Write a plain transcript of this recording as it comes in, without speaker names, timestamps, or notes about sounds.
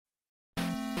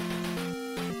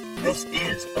This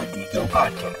is a Geeko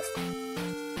podcast.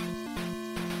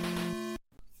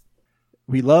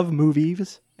 We love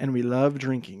movies and we love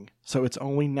drinking, so it's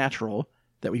only natural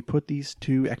that we put these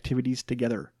two activities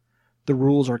together. The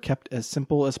rules are kept as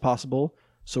simple as possible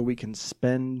so we can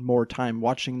spend more time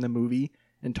watching the movie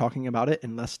and talking about it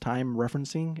and less time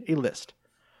referencing a list.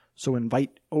 So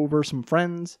invite over some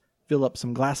friends, fill up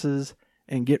some glasses,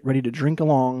 and get ready to drink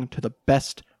along to the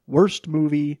best, worst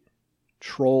movie,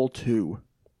 Troll 2.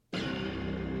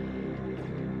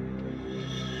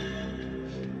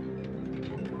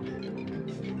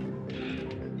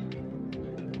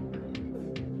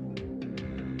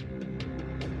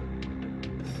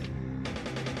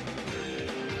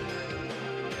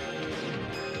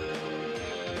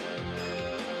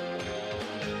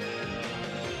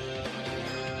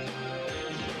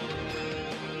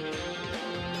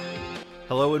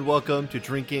 Hello and welcome to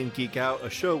Drink In, Geek Out, a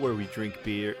show where we drink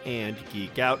beer and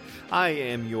geek out. I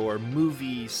am your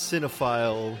movie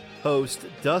cinephile host,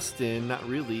 Dustin, not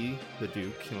really the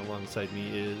Duke, and alongside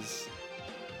me is...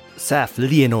 Saf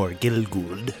Leonor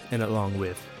Gilgould, and along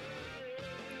with...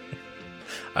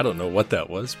 I don't know what that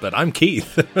was, but I'm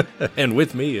Keith, and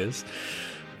with me is...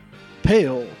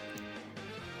 Pale.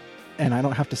 And I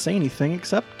don't have to say anything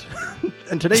except...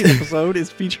 and today's episode is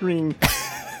featuring...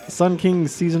 Sun King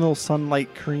Seasonal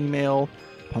Sunlight Cream Ale,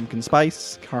 Pumpkin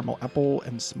Spice, Caramel Apple,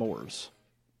 and S'mores.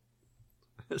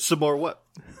 Some more what?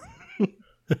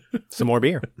 Some more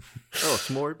beer. Oh,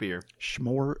 some more beer.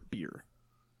 S'more beer.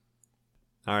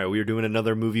 All right, we are doing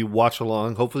another movie watch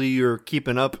along. Hopefully you're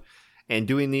keeping up and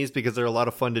doing these because they're a lot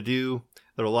of fun to do.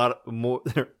 They're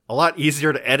they're a lot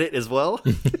easier to edit as well.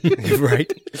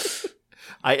 Right.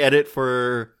 I edit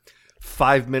for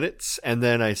 5 minutes, and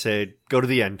then I say, go to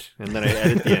the end, and then I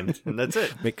edit the end, and that's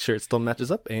it. Make sure it still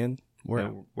matches up, and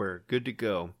We're good to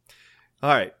go. All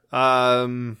right.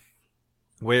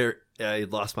 Where I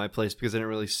lost my place because I didn't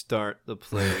really start the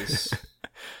place.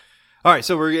 All right,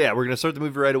 so we're going to start the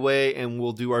movie right away, and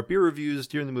we'll do our beer reviews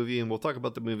during the movie, and we'll talk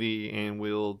about the movie, and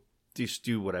we'll just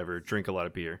do whatever, drink a lot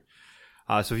of beer.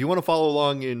 So if you want to follow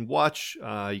along and watch,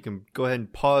 you can go ahead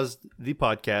and pause the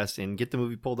podcast and get the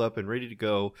movie pulled up and ready to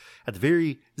go at the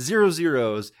very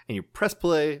 00s, and you press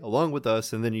play along with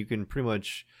us, and then you can pretty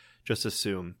much just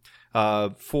assume.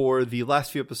 For the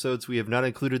last few episodes, we have not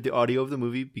included the audio of the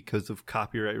movie because of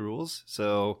copyright rules.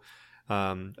 So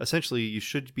essentially, you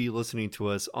should be listening to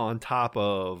us on top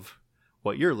of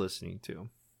what you're listening to.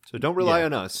 So don't rely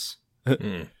on us.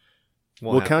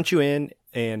 we'll count you in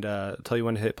and tell you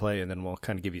when to hit play, and then we'll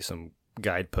kind of give you some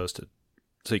guideposts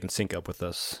so you can sync up with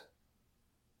us.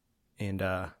 And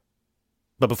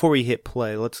but before we hit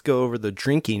play, let's go over the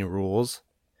drinking rules,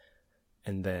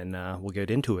 and then we'll get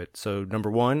into it. So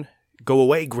number 1, go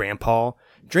away, Grandpa.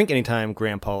 Drink anytime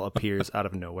Grandpa appears out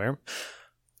of nowhere.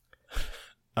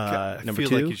 I number feel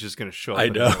 2, like he's just going to show up. I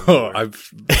know. I'm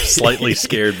slightly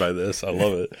scared by this. I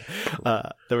love it.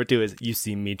 number 2 is you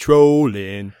see me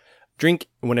trolling. Drink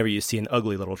whenever you see an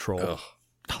ugly little troll. Ugh,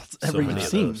 That's so every many of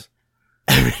scene.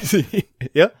 those.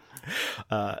 Yep.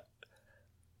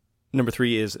 Number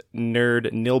 3 is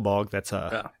Nerd Nilbog. That's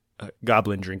a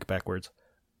goblin drink backwards.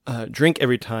 Drink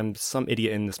every time some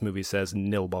idiot in this movie says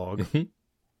Nilbog.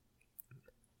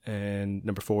 And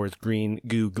number 4 is Green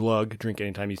Goo Glug. Drink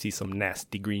anytime you see some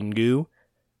nasty green goo.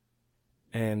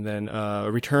 And then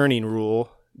a returning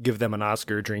rule. Give them an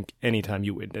Oscar. Drink anytime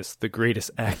you witness the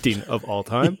greatest acting of all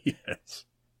time. Yes.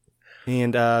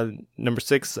 And number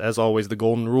 6, as always, the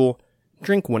golden rule.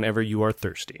 Drink whenever you are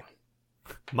thirsty.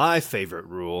 My favorite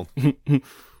rule.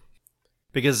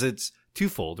 Because it's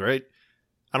twofold, right?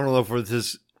 I don't know if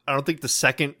I don't think the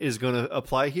second is going to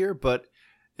apply here, but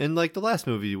in like the last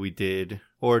movie we did,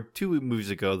 or 2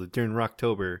 movies ago, during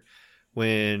Rocktober,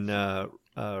 when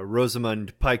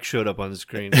Rosamund Pike showed up on the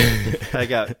screen, I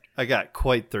got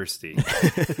quite thirsty.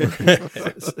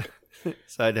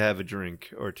 So I had to have a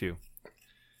drink or 2.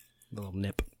 A little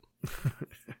nip.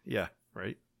 Yeah,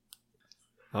 right?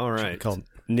 All right. Called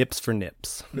Nips for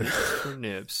Nips. For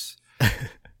nips.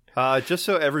 Just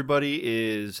so everybody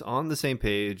is on the same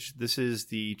page, this is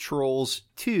the Trolls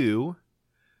 2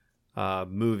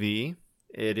 movie.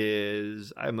 It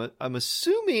is, I'm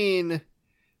assuming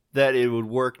that it would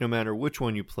work no matter which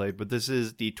one you played, but this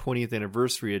is the 20th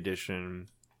anniversary edition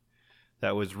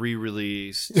that was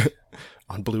re-released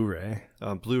On Blu-ray.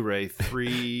 on Blu-ray 3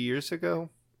 years ago.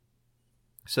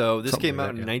 So this Something came like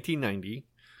out that, in 1990.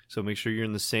 So make sure you're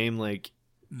in the same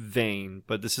vein,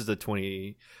 but this is the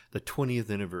 20th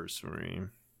anniversary.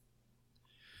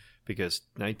 Because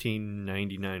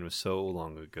 1999 was so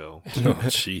long ago. Oh,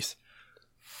 jeez.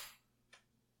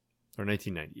 Or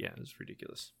 1990, yeah, it was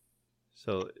ridiculous.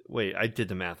 So wait, I did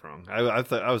the math wrong. I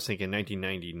thought I was thinking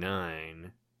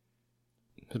 1999.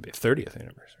 It'd be a 30th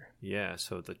anniversary. Yeah,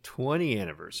 so the 20th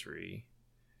anniversary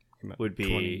would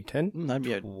be 2010. That'd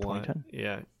be a 2010.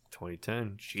 Yeah,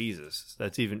 2010. Jesus,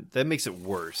 that makes it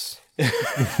worse.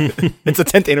 It's the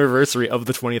 10th anniversary of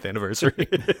the 20th anniversary.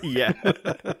 Yeah.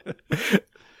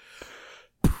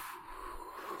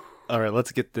 All right,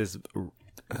 let's get this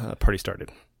party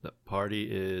started. The party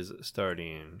is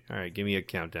starting. All right, give me a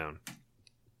countdown.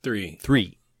 3,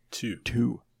 3, 2,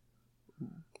 2,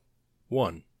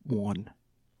 1. 1.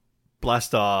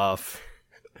 Blast off.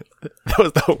 That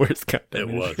was the worst countdown.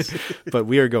 It was. But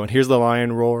we are going. Here's the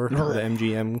lion roar, the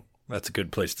MGM. That's a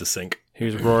good place to sink.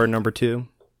 Here's roar number 2.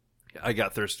 I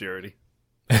got thirsty already.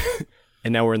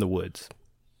 And now we're in the woods.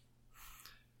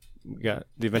 We got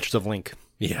The Adventures of Link.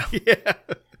 Yeah. Yeah.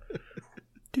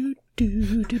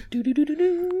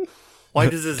 Why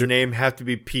does his name have to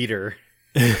be Peter?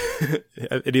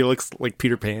 And he looks like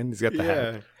Peter Pan. He's got the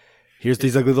hat. Yeah. Here's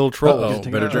these ugly little trolls.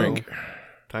 Uh-oh, better drink.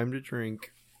 Time to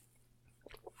drink.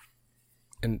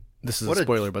 And this is What a a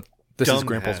spoiler, but this is dumb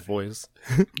Grandpa's hat. voice.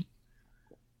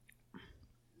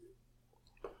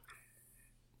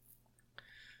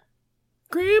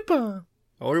 Grandpa.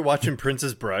 Oh, we're watching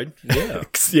Princess Bride. Yeah.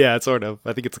 Yeah, sort of.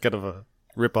 I think it's kind of a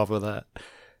rip-off of that.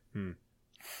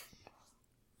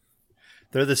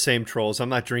 They're the same trolls. I'm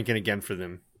not drinking again for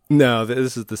them. No,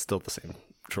 this is still the same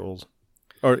trolls.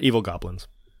 Or evil goblins.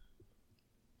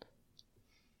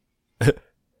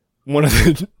 One of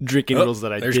the drinking rules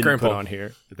that I there's didn't Grandpa. put on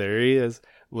here, there he is,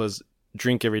 was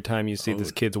drink every time you see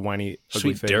this kid's whiny, ugly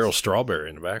Sweet face. Daryl Strawberry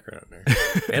in the background there.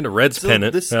 And a Reds So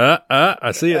pennant. this-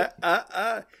 I see it.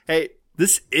 Hey,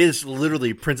 this is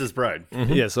literally Princess Bride.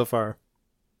 Yeah, so far.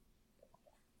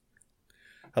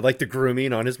 I like the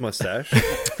grooming on his mustache.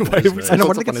 Why did we I know,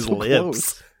 close why up did on they his get so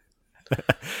lips?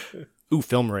 Ooh,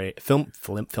 Film Rage?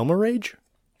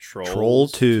 Trolls Troll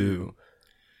 2.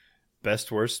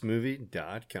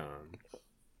 Bestworstmovie.com.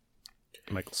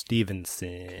 Michael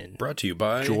Stevenson. Brought to you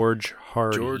by George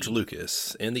Hardy. George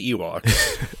Lucas and the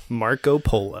Ewoks. Marco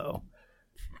Polo.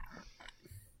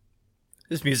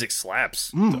 This music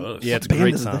slaps. Does. Yeah, it's a Band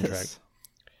great is soundtrack. this?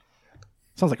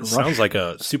 Sounds like It Rush. sounds like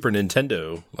a Super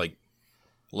Nintendo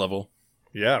level.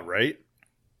 Yeah, right?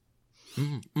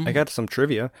 I got some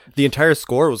trivia. The entire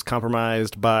score was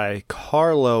compromised by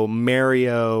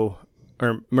Maria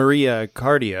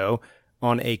Cardio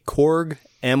on a Korg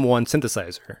M1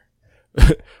 synthesizer.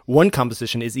 One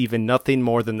composition is even nothing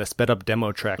more than the sped up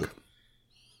demo track.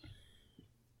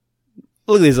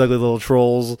 Look at these ugly little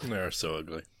trolls They're so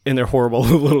ugly. in their horrible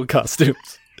little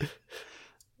costumes.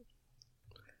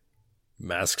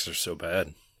 Masks are so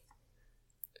bad.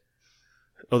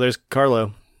 Oh, there's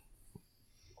Carlo.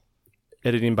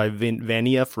 Editing by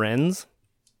Vania Friends.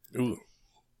 Ooh.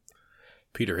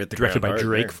 Peter hit the Directed by ground hard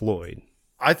Drake there. Floyd.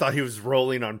 I thought he was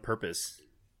rolling on purpose.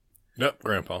 Nope,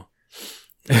 Grandpa.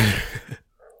 This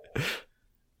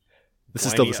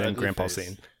is still the Whiny, same ugly grandpa face.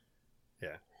 scene.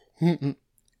 Yeah.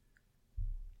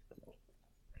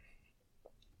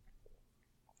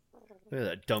 Look at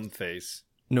that dumb face.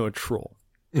 No, a troll.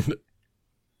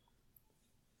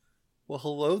 Well,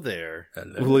 hello there.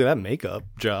 Ooh, look at that makeup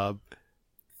job.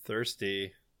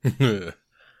 Thirsty.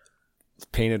 It's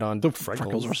painted on The freckles.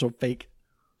 freckles are so fake.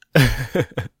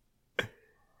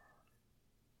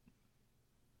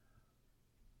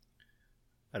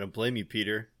 I don't blame you,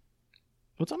 Peter.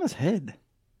 What's on his head?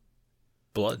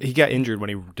 Blood. He got injured when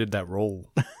he did that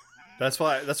roll. That's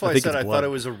why I I think said it's I blood. thought it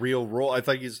was a real roll. I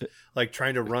thought he's like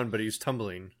trying to run, but he was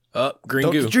tumbling. Green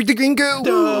Don't goo. drink the green goo.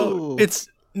 No, it's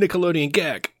Nickelodeon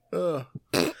gag.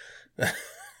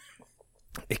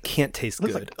 It can't taste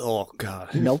Looks good. like- Oh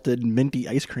god, Melted minty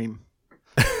ice cream.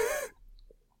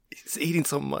 he's eating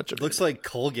so much of it. Looks like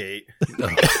Colgate.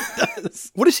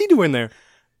 What is he doing there?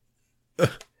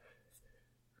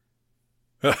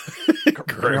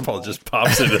 Grandpa just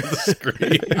pops into the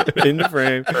screen. In the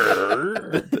frame,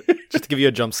 just to give you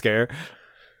a jump scare.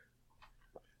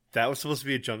 That was supposed to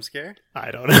be a jump scare?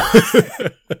 I don't know.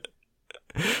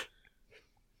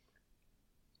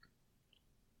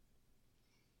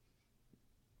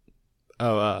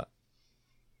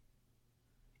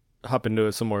 Hop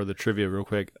into some more of the trivia real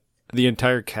quick. The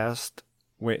entire cast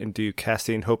went into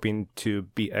casting hoping to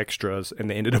be extras, and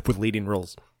they ended up with leading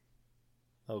roles.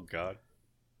 Oh, God.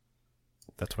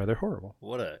 That's why they're horrible.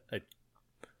 What a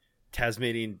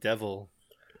Tasmanian devil.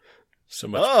 So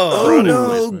much. Oh, product no.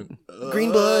 placement.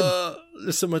 Green blood.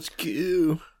 There's so much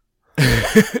goo.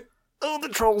 Oh, the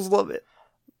trolls love it.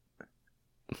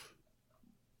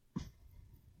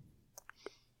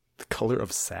 The color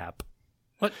of sap.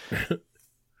 What?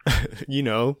 You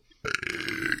know,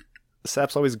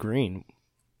 sap's always green.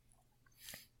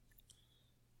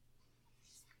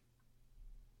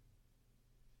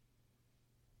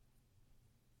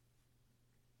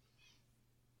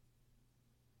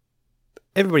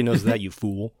 Everybody knows that, you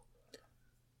fool.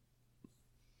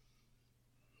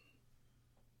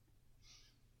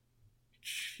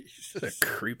 That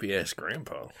creepy ass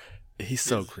grandpa. He's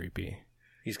so creepy.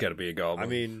 He's got to be a goblin. I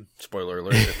mean, spoiler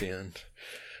alert at the end.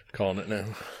 Calling it now.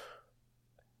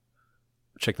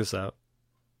 Check this out.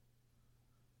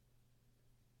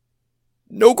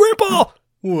 No, Grandpa!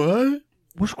 What?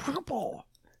 Where's Grandpa?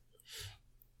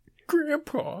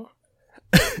 Grandpa?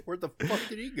 where the fuck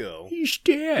did he go? He's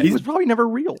dead. He was probably never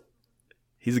real.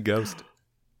 He's a ghost.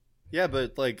 Yeah,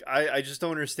 but like, I just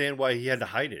don't understand why he had to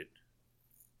hide it.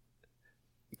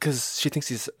 Because she thinks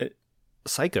he's a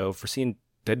psycho for seeing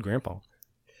dead Grandpa.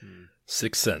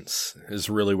 Sixth Sense is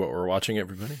really what we're watching,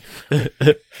 everybody.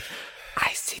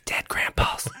 I see dead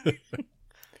Grandpas.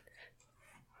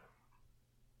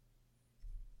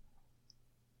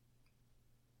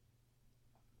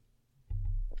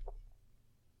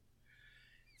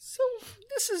 So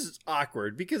this is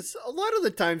awkward because a lot of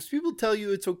the times people tell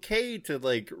you it's okay to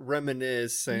like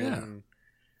reminisce and Yeah.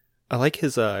 I like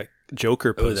his Joker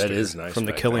Oh, poster that is nice from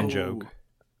The back Killing there. Joke.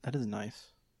 That is nice.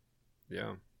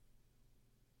 yeah.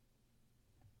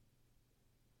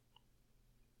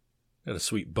 Got a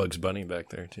sweet Bugs Bunny back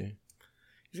there, too.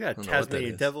 He's got a don't know what that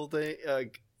Tasmanian is. devil thing.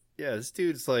 Yeah, this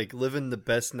dude's like living the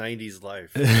best '90s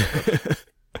life.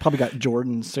 Probably got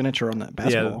Jordan's signature on that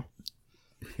basketball.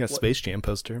 He got a Space Jam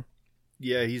poster.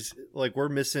 Yeah, he's like, we're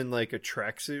missing like a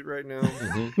tracksuit right now.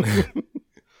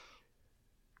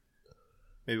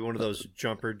 Maybe one of those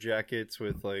jumper jackets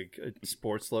with like a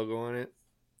sports logo on it.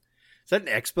 Is that an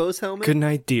Expos helmet? Good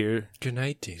night, dear. Good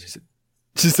night, dear.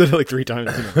 She said it like 3 times.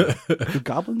 Do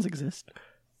goblins exist?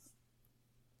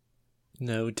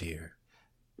 No, dear.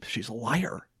 She's a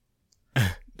liar.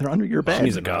 They're under your She bed.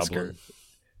 needs an an Oscar. Oscar.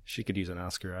 She could use an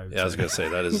Oscar. I would Yeah, I was say. going to say,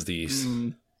 that is the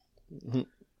Mm,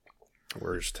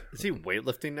 worst. Is he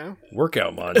weightlifting now?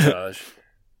 Workout montage.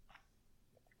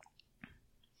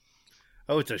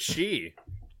 Oh, it's a she.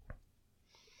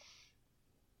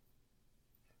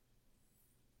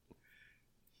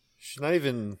 She's not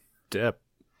even. Dep.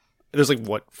 There's like,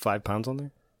 what, 5 pounds on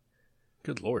there?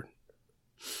 Good Lord.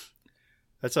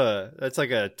 That's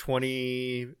like a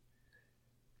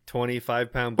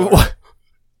 25 pound bar. What?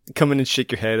 Come in and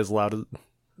shake your head as loud as...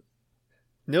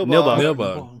 Nil Nil ball. ball. Nil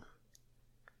ball.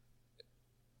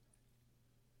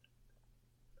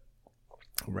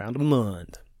 Around a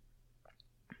month.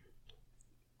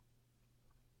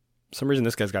 For some reason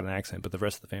this guy's got an accent, but the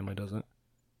rest of the family doesn't.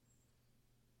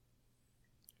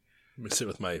 I'm going to sit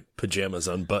with my pajamas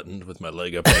unbuttoned with my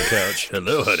leg up on the couch.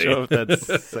 Hello, honey. Show off that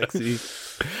sexy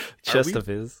chest we- of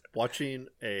his. Watching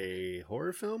a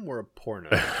horror film or a porno?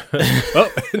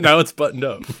 Oh, now it's buttoned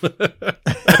up.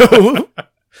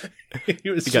 He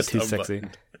was You got just too sexy.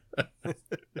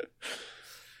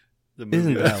 The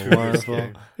Isn't was that really wonderful?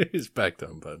 scary. He's back to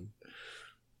unbuttoned.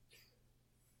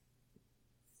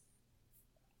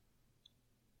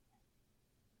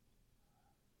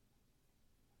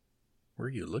 Where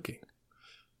are you looking?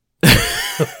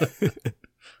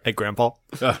 Hey, Grandpa.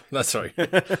 Oh, that's right.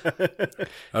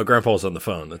 Oh, Grandpa's on the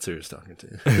phone. That's who he was talking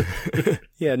to.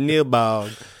 Yeah, Neil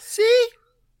Bog. See?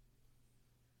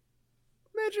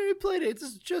 Imaginary Playdate. This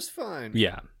is just fine.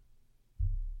 Yeah.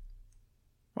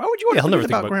 Why would you want Yeah, to I'll never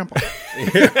forget think about about-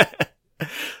 Grandpa?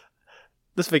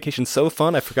 This vacation's so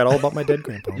fun, I forgot all about my dead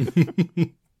grandpa.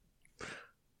 The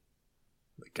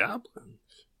goblins.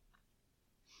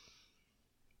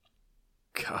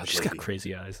 God, She's lady. got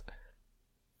crazy eyes.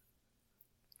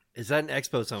 Is that an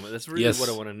Expos helmet? That's really Yes. what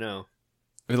I want to know.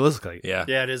 It looks like Yeah.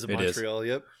 Yeah, it is a It is. Montreal.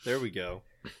 Yep. There we go.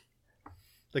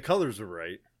 The colors were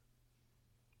right.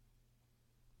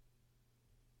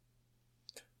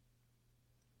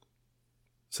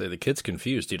 Say the kid's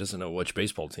confused. He doesn't know which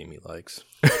baseball team he likes.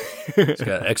 He's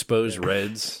got Expos,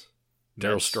 Reds,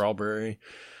 Daryl Mets. Strawberry.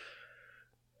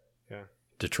 Yeah.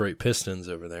 Detroit Pistons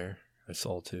over there. I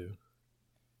saw too.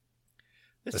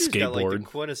 This A dude's got like the skateboard.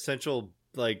 quintessential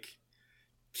like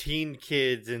teen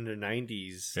kids in the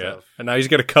 90s Yeah. stuff. And now he's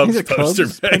got a Cubs He's a poster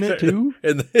Cubs back pennant there. too?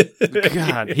 And then-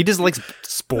 God, he just likes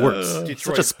sports.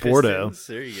 Detroit Such a sporto. Pistons.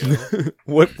 There you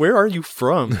go. Where are you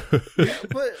from?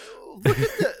 But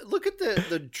look at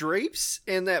the drapes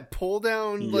and that pull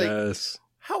down. Like, yes.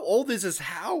 how old is this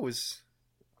house?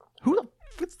 Who the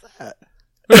what's that?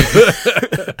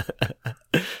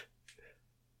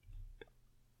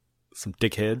 Some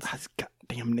dickheads. Those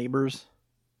goddamn neighbors.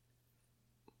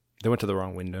 They went to the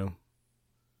wrong window.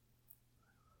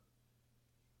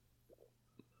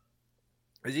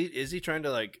 Is he trying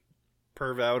to like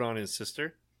perv out on his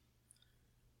sister?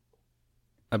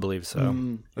 I believe so.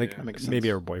 I think that makes sense. maybe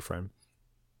her boyfriend.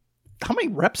 How many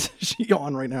reps is she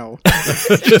on right now?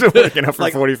 She's been working out for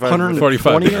Like 45 minutes.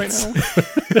 45 right minutes. now?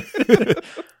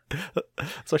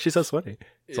 That's why she's so sweaty.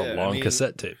 It's a long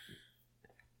cassette tape.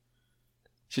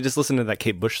 She just listened to that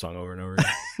Kate Bush song over and over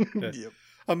again. Yep.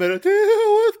 I'm in a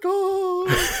deal with God.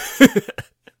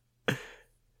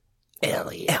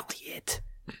 Elliot.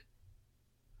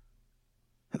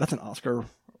 That's an Oscar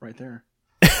right there.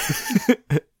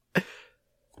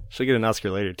 She'll get an Oscar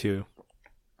later, too.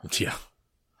 Yeah.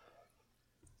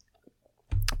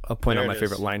 I'll point There out my it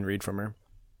favorite is. line read from her.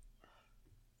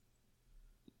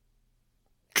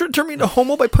 Turn me into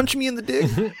homo by punching me in the dick?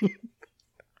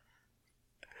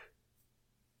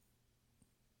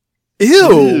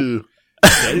 Ew!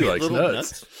 Daddy likes Little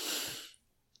nuts.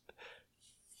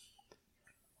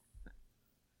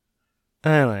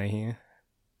 I like you.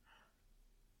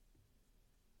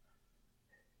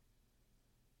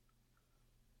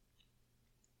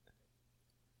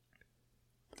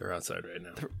 They're outside right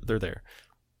now. They're there.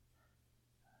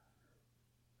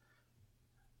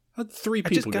 How'd three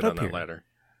just people got get on up that here.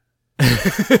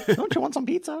 ladder? Don't you want some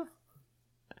pizza?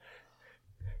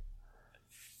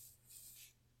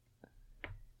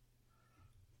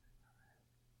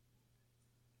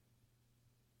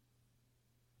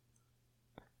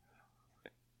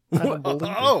 What?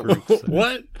 Oh,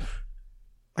 What?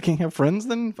 I can't have friends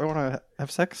then if I want to have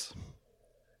sex?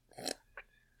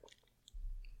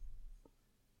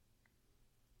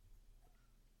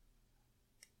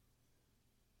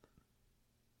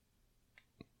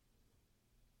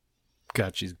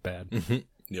 God, she's bad.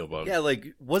 Neil Bog. yeah.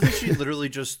 Like, wasn't she literally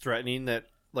just threatening that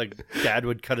like Dad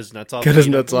would cut his nuts off? Cut his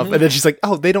and eat nuts them? off. And then she's like,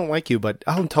 oh, they don't like you, but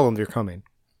I'll tell them you're coming.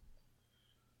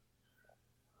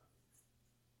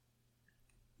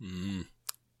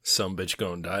 Some bitch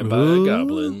gonna die by Ooh.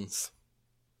 goblins.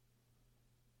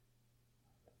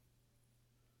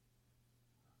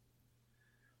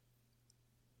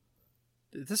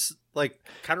 This like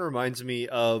kind of reminds me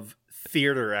of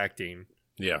theater acting.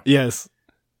 Yeah. Yes.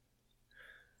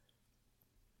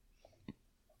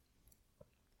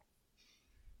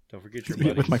 Don't forget your Yeah,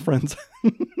 buddies. with my friends.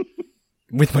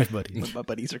 With my buddies. My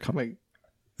buddies are coming.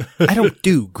 I don't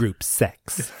do group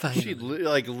sex. She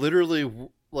like literally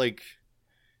like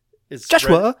it's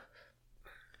Joshua!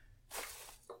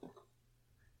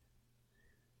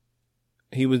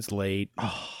 He was late.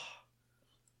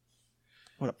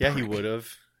 What a Yeah, he prick. would have.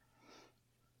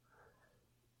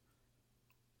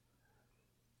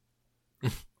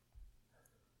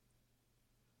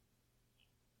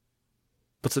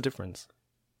 What's the difference?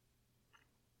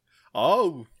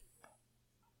 Oh,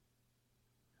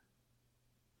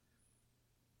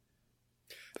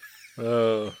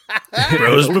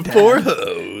 Bros before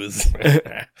hoes.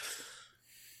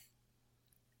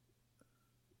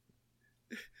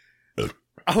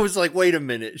 I was like, wait a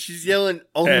minute. She's yelling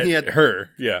only At at her.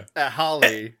 Yeah.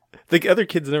 Holly. The other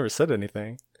kids never said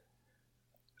anything.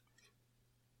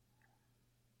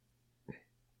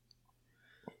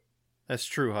 That's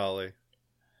true, Holly.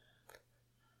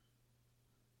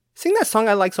 Sing that song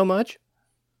I like so much.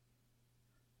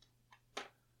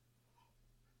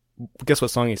 Guess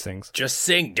what song he sings? Just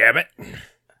sing, damn it.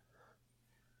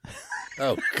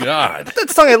 Oh, God.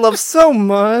 That song I love so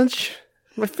much.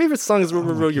 My favorite song is Row,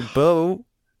 Row, Row Your Boat.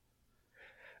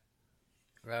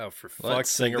 Wow, for Let's fuck's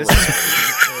sing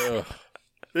sake. around.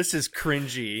 This is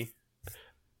cringy.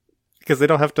 Because they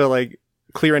don't have to, like,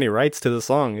 clear any rights to the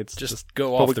song. It's Just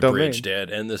go off public the domain. bridge,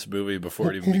 Dad. End this movie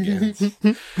before it even begins.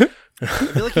 I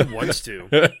feel like he wants to.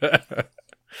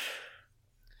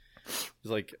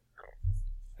 He's like,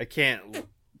 I can't.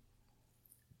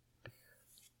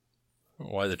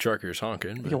 Why the trucker's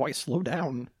honking. Yeah, why slow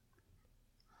down?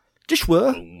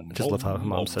 Joshua. I just love how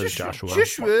mom says Joshua.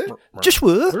 Joshua.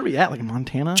 Joshua. Where are we at? Like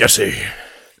Montana? Jesse,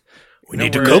 we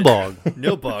need to we're go. at- Bog.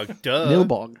 Nilbog, duh.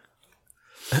 Nilbog.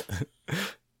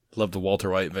 Love the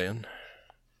Walter White van.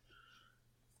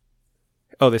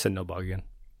 Oh, they said no bog again.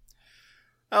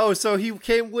 Oh, so he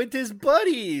came with his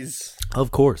buddies.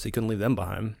 Of course, he couldn't leave them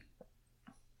behind.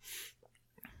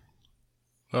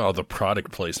 Oh, the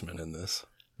product placement in this.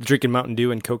 Drinking Mountain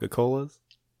Dew and Coca-Colas.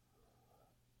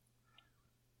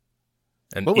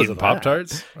 And What was eating that?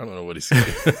 Pop-Tarts? I don't know what he's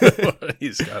what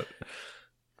he's got.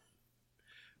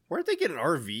 Where'd they get an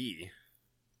RV?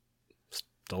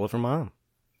 Stole it from mom.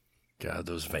 God,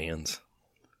 those vans.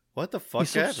 What the fuck He's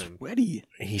so happened? sweaty.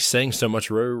 He sang so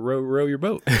much row, row, row your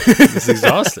boat. He's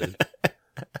exhausted.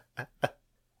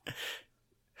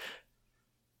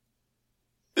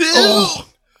 Oh!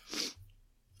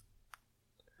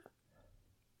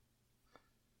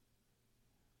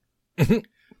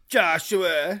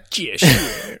 Joshua.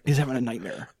 Joshua. He's having a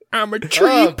nightmare. I'm a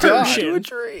tree person. A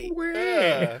tree.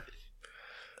 Where?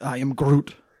 I am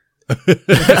Groot.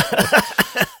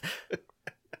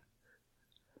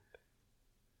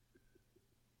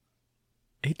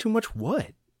 Ate too much what?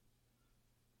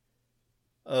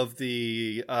 Of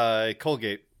the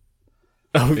Colgate.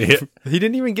 Oh, Yeah. He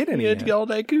didn't even get any. Yet. all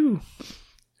that goo.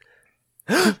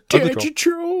 Tangent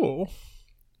troll.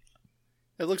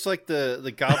 It looks like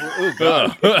the goblin. Oh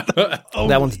god!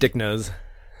 That one's Dick Nose.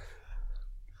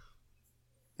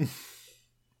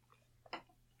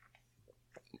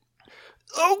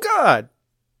 Oh God!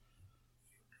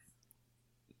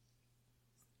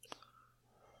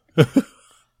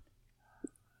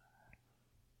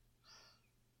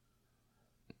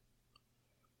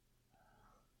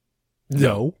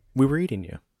 No, we were eating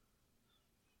you.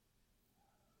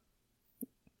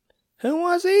 Who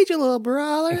wants to eat you, little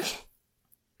brother?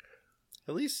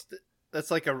 At least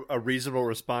that's like a reasonable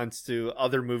response to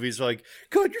other movies. Like,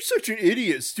 God, you're such an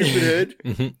idiot, stupid head.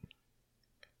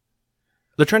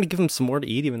 They're trying to give him some more to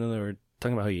eat, even though they were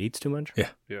talking about how he eats too much. Yeah.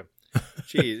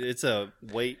 Gee, it's a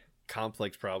weight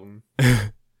complex problem.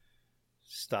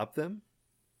 Stop them.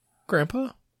 Grandpa?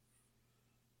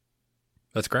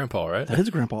 That's Grandpa, right? That is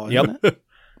Grandpa, Yep. isn't it?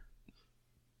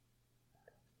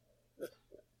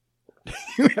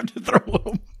 You have to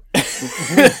throw him.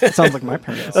 It sounds like my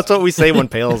parents. That's what we say when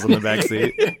Pale's in the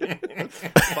backseat.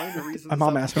 Find a reason. My to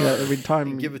mom stop asks me that every time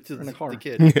and give it to in the car. the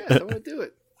kid. Yes, I want to do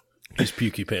it. He's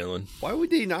pukey paneling. Why would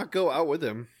they not go out with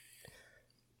him?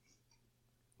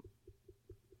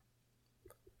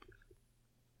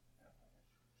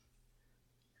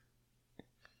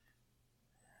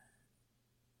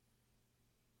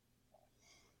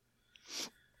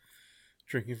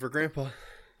 Drinking for Grandpa.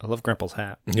 I love Grandpa's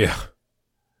hat. Yeah.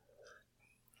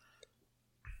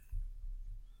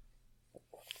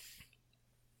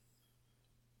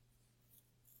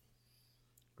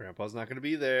 Grandpa's not going to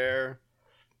be there.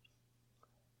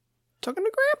 Talking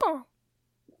to Grandpa.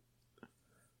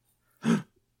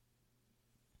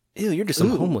 Ew, you're just some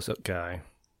homeless guy.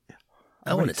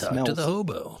 I want to Alright, talk to smells. the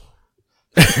hobo.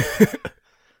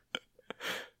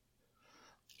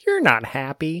 You're not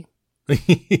happy.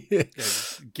 Yeah,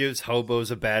 gives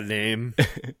hobos a bad name.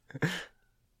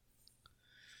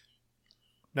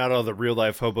 Not all the real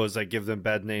life hobos that give them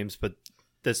bad names, but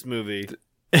this movie.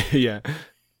 Yeah.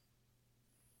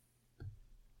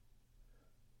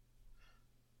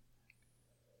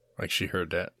 Like she heard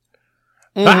that.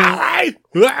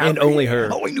 And only her.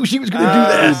 Oh, I knew she was going to do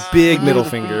that. Big middle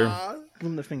finger. Give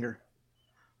him the finger.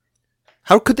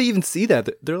 How could they even see that?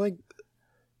 They're like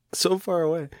so far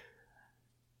away.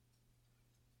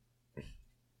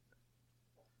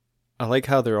 I like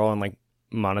how they're all in like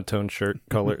monotone shirt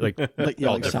color, like Like, yeah,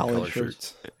 All like different solid color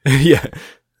shirts. yeah.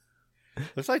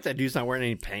 Looks like that dude's not wearing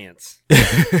any pants.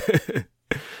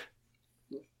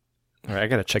 All right, I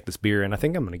gotta check this beer, and I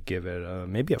think I'm gonna give it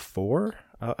maybe a 4.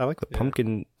 I like the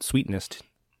pumpkin sweetness.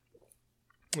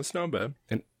 It's not bad.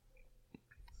 And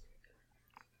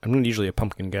I'm not usually a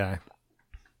pumpkin guy.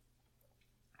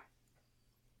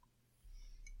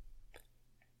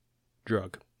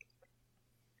 Drug.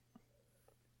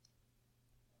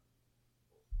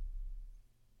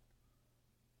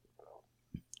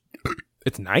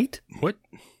 It's night? What?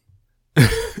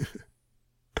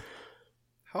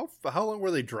 How long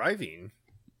were they driving?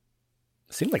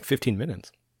 It seemed like 15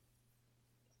 minutes.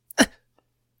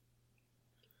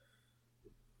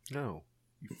 No,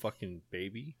 you fucking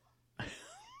baby.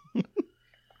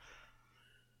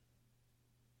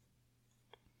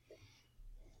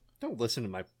 Don't listen to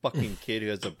my fucking kid who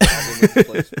has a problem with the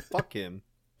place. Fuck him.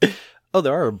 Oh,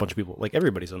 there are a bunch of people. Like,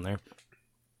 everybody's in there.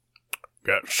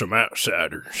 Got some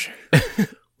outsiders.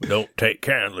 Don't take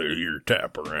kindly to your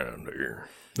tap around here.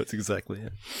 That's exactly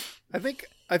it. I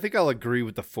think I'll agree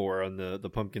with the 4 on the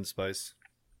pumpkin spice.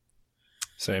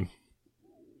 Same.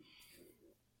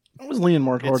 I was leaning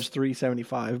more towards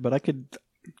 375, but I could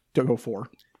go 4.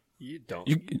 You don't.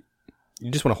 You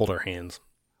just want to hold our hands.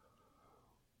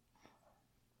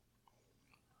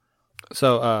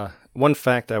 So, one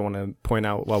fact I want to point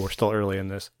out while we're still early in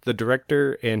this. The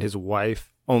director and his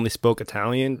wife only spoke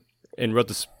Italian and wrote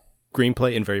the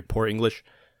screenplay in very poor English.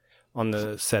 On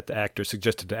the set, the actor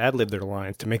suggested to ad-lib their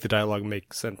lines to make the dialogue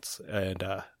make sense, and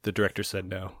the director said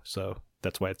no. So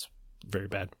that's why it's very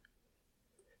bad.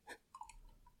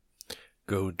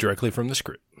 Go directly from the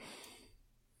script.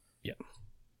 Yeah.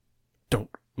 Don't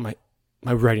my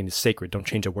writing is sacred. Don't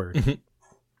change a word.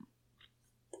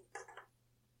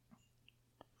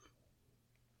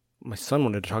 My son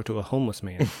wanted to talk to a homeless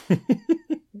man.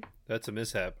 That's a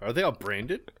mishap. Are they all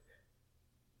branded?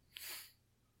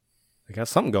 They got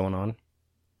something going on.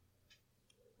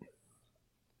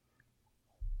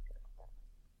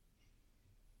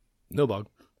 No bug.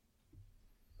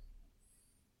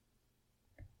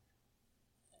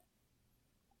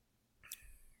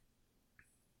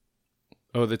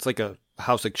 Oh, it's like a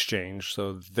house exchange.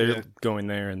 So they're going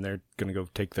there and they're going to go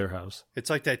take their house. It's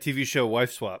like that TV show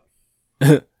Wife Swap.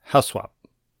 House swap.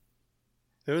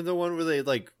 They're the one where they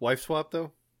like wife swap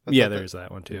though? Yeah, there's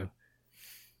that one too.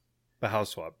 The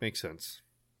house swap makes sense.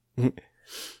 Because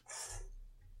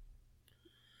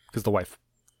the wife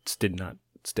did not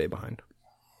stay behind.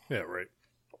 Yeah, right.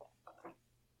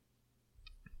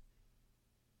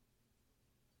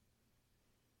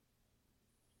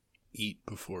 Eat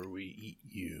before we eat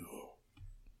you.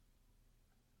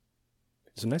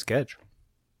 It's a nice catch.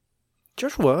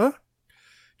 Joshua.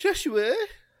 Joshua.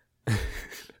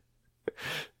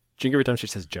 Jing every time she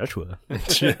says Joshua.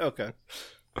 Okay.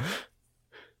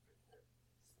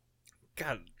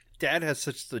 God, Dad has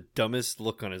such the dumbest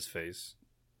look on his face.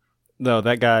 No,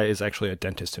 that guy is actually a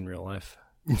dentist in real life.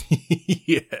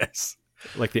 Yes.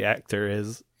 Like the actor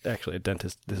is actually a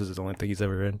dentist. This is the only thing he's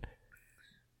ever in.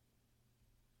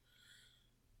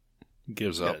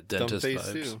 Gives Got up a dumb dentist face,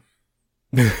 vibes.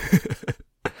 too.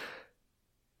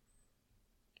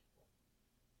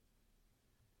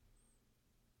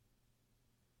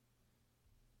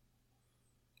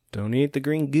 Don't eat the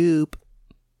green goop.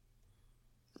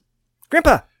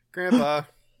 Grandpa! Grandpa.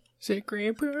 Say,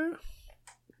 Grandpa.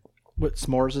 What,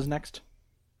 s'mores is next?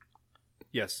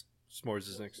 Yes, s'mores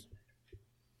is next.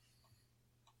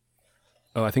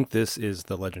 Oh, I think this is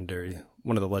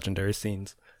one of the legendary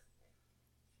scenes.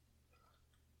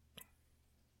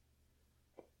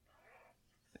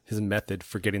 His method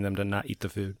for getting them to not eat the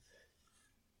food.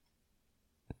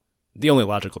 The only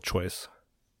logical choice.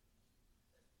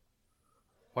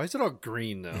 Why is it all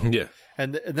green though? Yeah.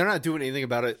 And they're not doing anything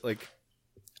about it. Like,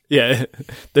 Yeah,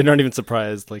 they're not even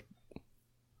surprised. Like,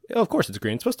 oh, of course it's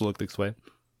green. It's supposed to look this way.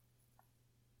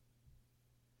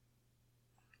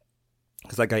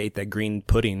 Because that guy ate that green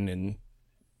pudding and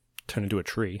turned into a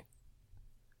tree.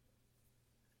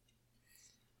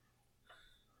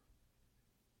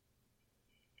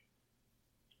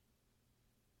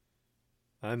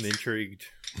 I'm intrigued.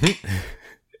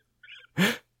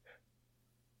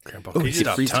 Grandpa, Oh, can he you said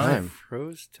stop freeze time.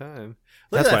 Froze time.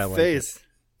 Look That's at why I that like face.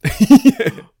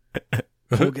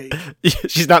 Colgate.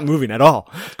 She's not moving at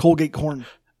all. Colgate corn.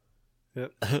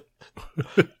 Yep.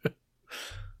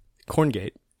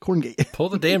 Corngate. Corngate. Pull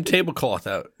the damn tablecloth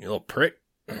out, you little prick.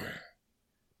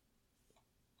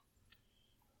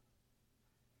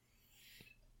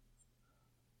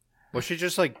 Was she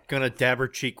just like gonna dab her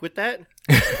cheek with that?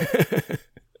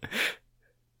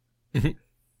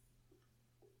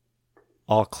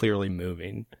 All clearly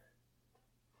moving.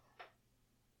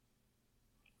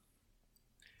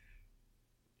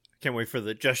 Can't wait for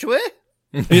the Joshua.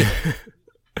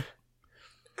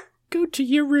 Go to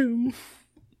your room.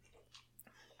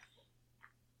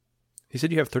 He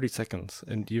said you have 30 seconds,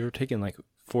 and you're taking like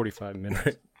 45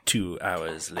 minutes. 2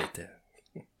 hours later.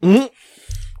 Mm-hmm.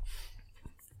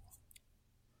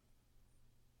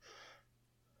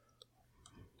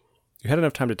 You had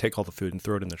enough time to take all the food and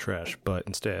throw it in the trash, but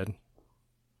instead...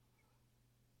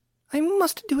 I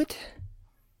must do it.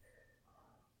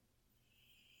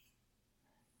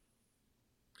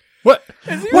 What?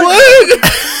 What?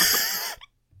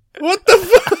 What the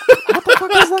fuck? What the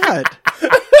fuck was that?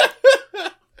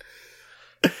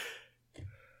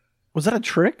 Was that a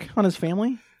trick on his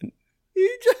family?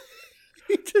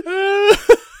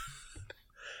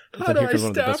 How do I One of the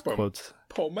stop best him? quotes.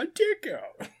 Pull my dick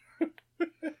out.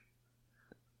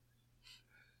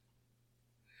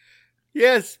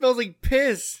 Yeah, it smells like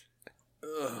piss.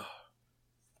 Ugh.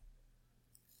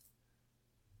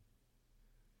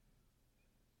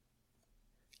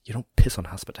 You don't piss on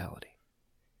hospitality.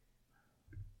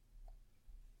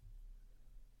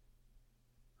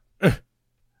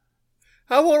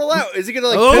 How won't allow? Is he gonna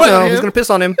like? Oh, piss no, on he's him? going to piss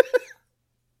on him.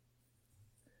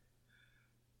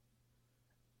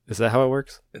 Is that how it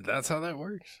works? That's how that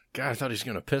works. God, I thought he was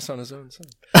going to piss on his own son.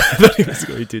 I thought he was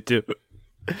going to too.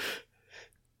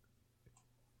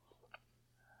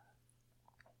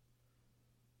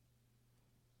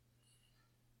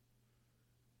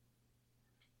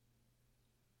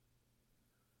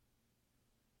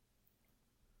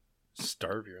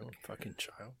 Starve your own fucking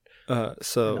child.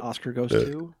 So And Oscar goes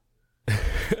to.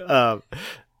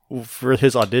 for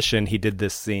his audition, he did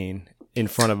this scene in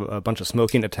front of a bunch of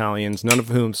smoking Italians, none of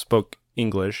whom spoke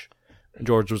English.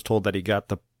 George was told that he got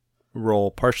the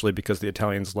role partially because the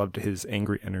Italians loved his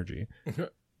angry energy.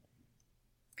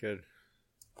 Good.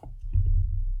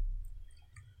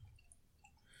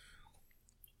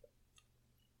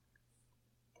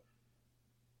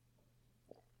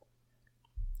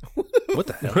 What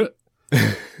the hell?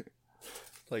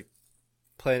 Like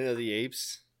Planet of the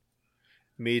Apes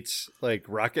meets like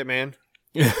Rocket Man.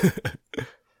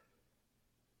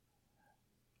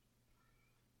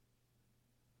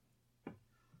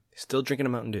 Still drinking a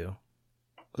Mountain Dew.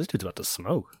 This dude's about to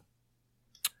smoke.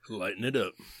 Lighten it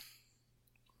up.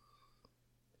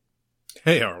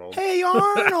 Hey, Arnold. Hey,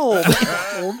 Arnold!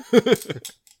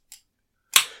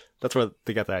 That's where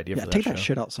they got the idea Yeah, for that take show. that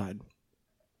shit outside.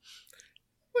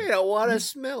 We don't want to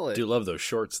smell I it. do love those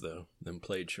shorts, though. Them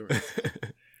plaid shorts.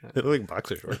 They look like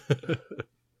boxer shorts.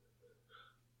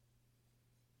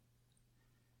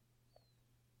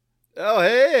 Oh,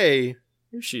 hey.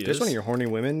 Here she There's is. one of your horny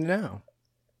women now.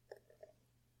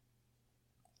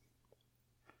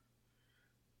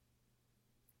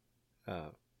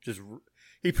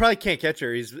 He probably can't catch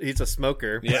her. He's a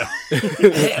smoker. Yeah.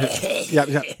 Yeah,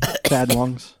 yeah, bad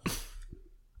lungs.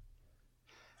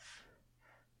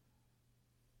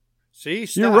 See, You're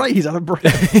stop. right. He's out of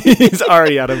breath. He's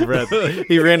already out of breath.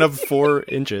 He ran up 4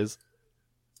 inches.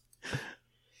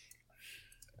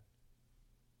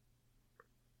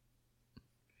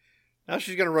 Now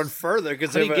she's gonna run further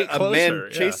because How do there's you get a man closer?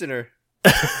 Yeah. chasing her.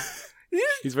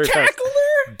 He's very fast. Tackle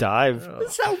her. Dive. Oh,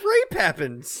 That's how rape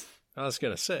happens. I was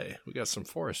going to say, we got some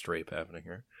forest rape happening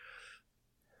here.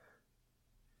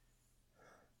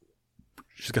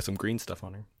 She's got some green stuff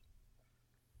on her.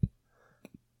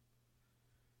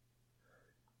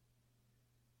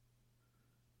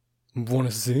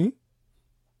 Wanna see?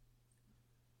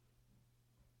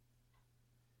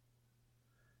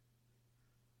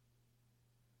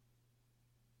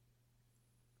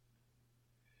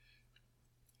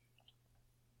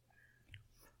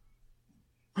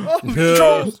 Oh,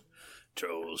 Charles.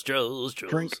 Trolls.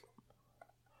 Drink.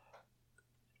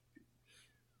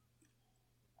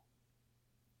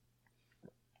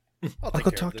 I'll I'll take go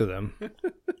care talk of to them. them.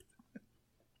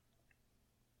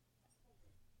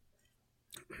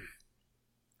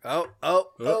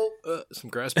 Oh. Some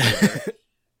grass blade there.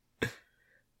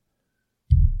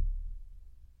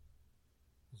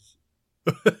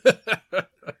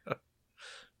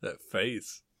 That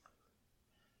face.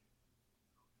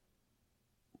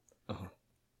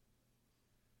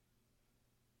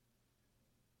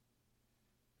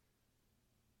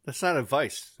 That's not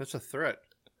advice. That's a threat.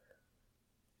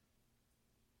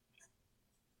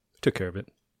 Took care of it.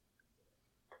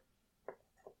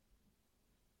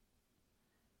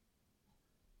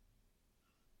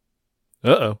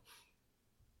 Uh-oh.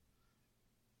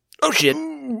 Oh, shit.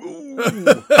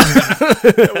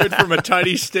 It went from a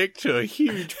tiny stick to a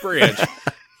huge branch.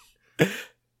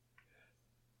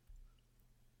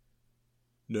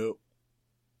 Nope.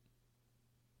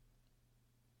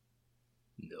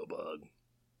 No bug.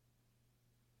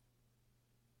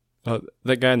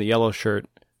 That guy in the yellow shirt,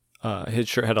 his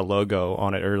shirt had a logo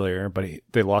on it earlier, but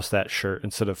they lost that shirt.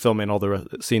 Instead of filming all the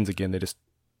scenes again, they just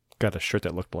got a shirt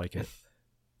that looked like it.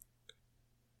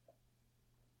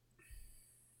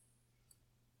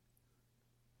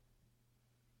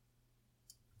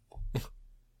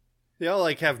 They all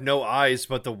like have no eyes,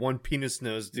 but the one penis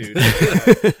nose dude.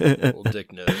 Little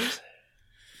dick nose.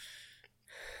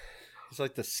 He's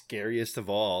like the scariest of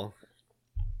all.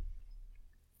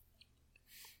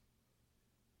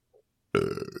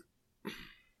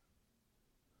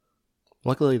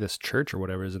 Luckily, this church or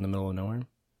whatever is in the middle of nowhere.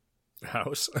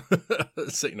 House.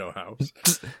 This ain't no house.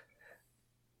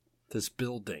 This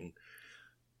building.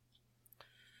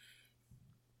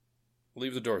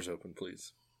 Leave the doors open,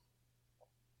 please.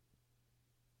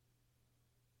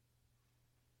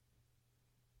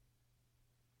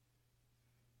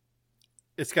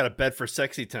 It's got a bed for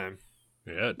sexy time.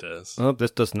 Yeah, it does. Oh,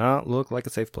 this does not look like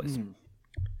a safe place.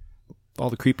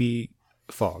 All the creepy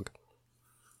fog.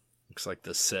 Looks like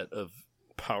the set of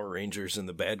Power Rangers in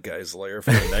the bad guys' lair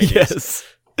from the 90s. Yes.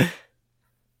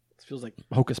 This feels like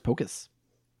Hocus Pocus.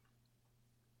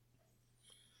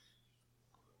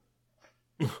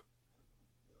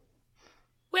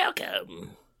 Welcome.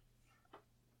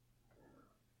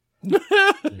 There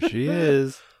she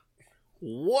is.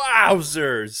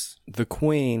 Wowzers! The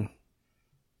queen.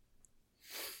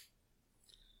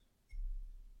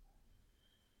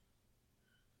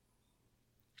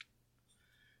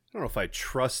 I don't know if I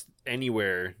trust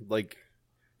anywhere like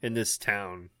in this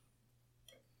town.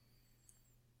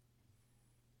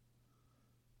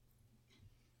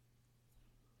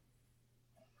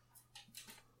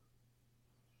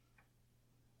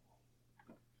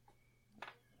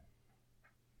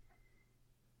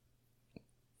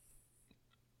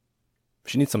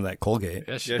 She needs some of that Colgate.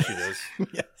 Yes, Yeah, she does.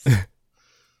 Yes. she's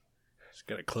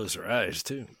got to close her eyes,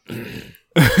 too.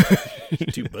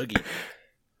 Too buggy.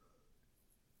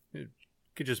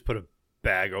 Could just put a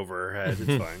bag over her head.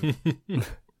 It's fine.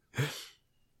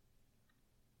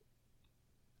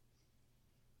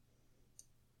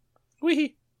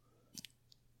 Wee.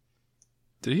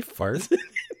 Did he fart?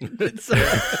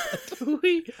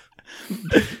 Wee.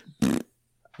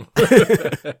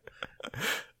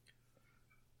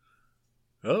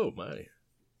 Oh my.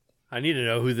 I need to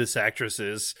know who this actress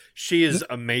is. She is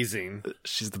amazing.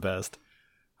 She's the best.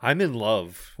 I'm in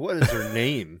love. What is her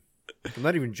name? I'm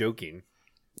not even joking.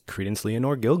 Credence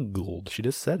Leonore Gilgould. She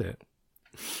just said it.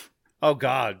 Oh,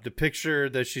 God. The picture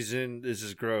that she's in, this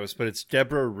is gross, but it's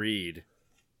Deborah Reed.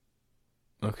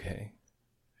 Okay.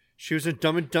 She was in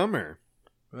Dumb and Dumber.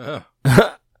 Oh.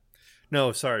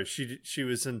 No, sorry. She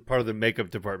was in part of the makeup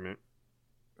department.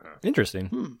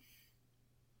 Interesting.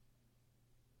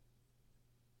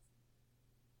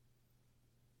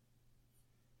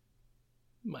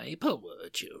 My poor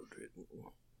children.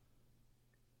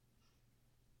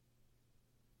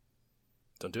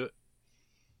 Don't do it.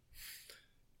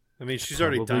 I mean, she's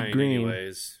already Probably dying green.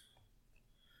 anyways.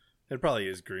 It probably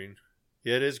is green.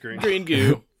 Yeah, it is green. Green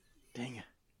goo. Dang it.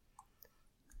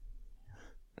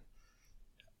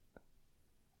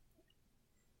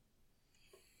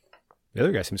 The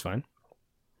other guy seems fine.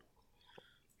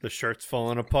 The shirt's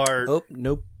falling apart. Oh,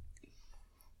 nope.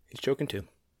 He's choking too.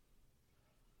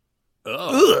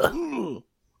 Oh.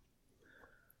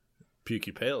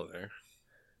 Pukey pale there.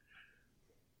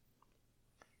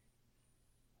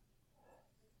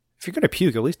 If you're going to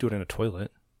puke, at least do it in a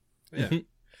toilet. Yeah.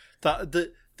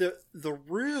 The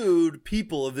rude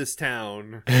people of this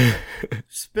town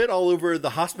spit all over the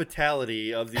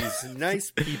hospitality of these nice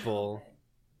people.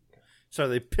 So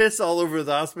they piss all over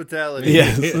the hospitality.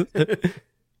 Yes.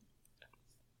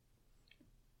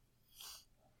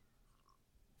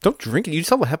 Don't drink it. You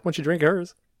saw what happened once you drink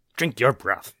hers. Drink your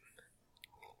breath.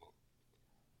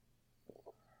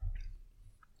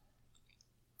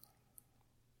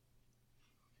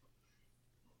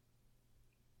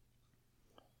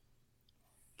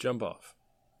 Jump off.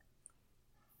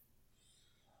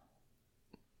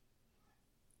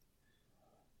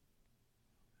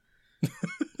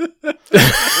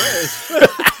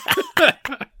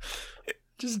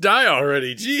 Just die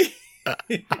already, gee.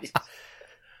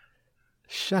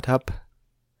 Shut up.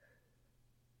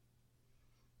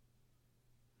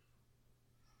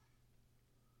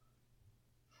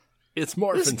 It's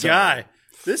morphin' This time. guy.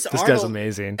 This This Arnold, guy's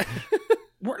amazing.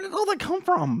 Where did all that come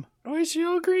from? Why is she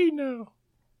all green now?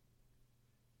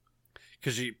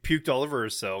 Because she puked all over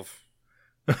herself.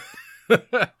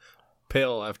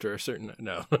 Pale after a certain...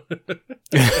 No.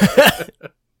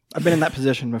 I've been in that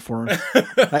position before.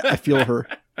 I feel her.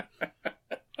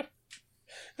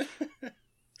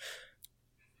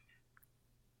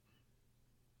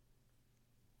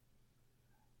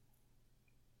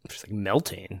 She's like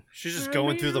melting. She's just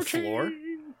going through the floor.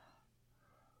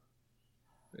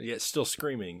 Yeah, still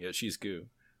screaming. Yeah, she's goo.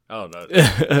 Oh, no.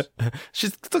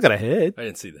 She's still got a head. I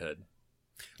didn't see the head.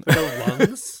 Her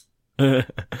lungs. Oh,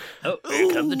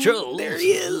 here come the trolls. There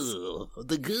he is.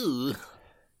 The goo.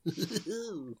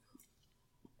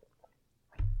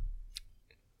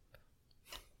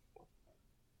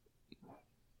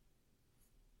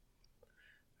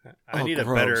 I Oh, need a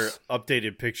gross. better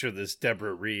updated picture of this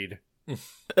Deborah Reed.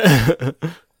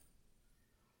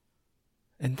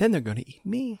 And then they're going to eat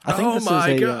me. I think Oh this my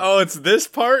is a. god. Oh, it's this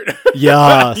part?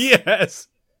 Yes. Yes.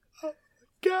 Oh,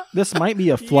 God. This might be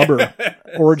a Flubber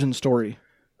origin story.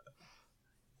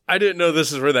 I didn't know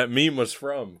this is where that meme was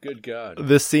from. Good God.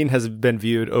 This scene has been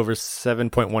viewed over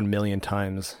 7.1 million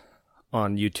times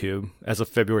on YouTube as of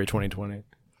February 2020.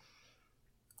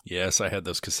 Yes, I had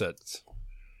those cassettes.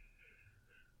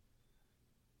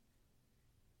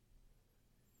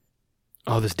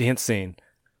 Oh, this dance scene.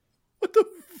 What the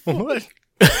what?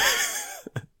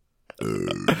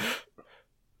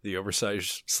 The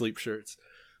oversized sleep shirts.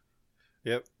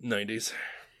 Yep. 90s.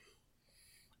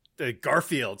 The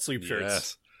Garfield sleep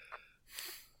shirts.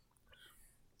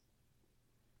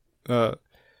 Yes.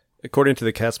 According to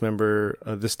the cast member,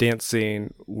 this dance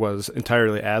scene was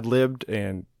entirely ad-libbed,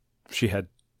 and she had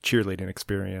cheerleading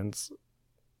experience.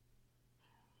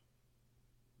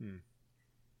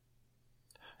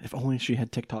 If only she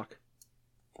had TikTok.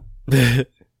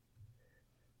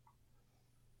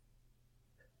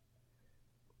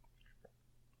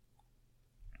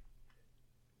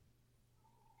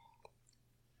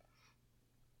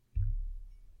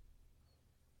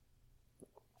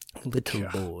 Little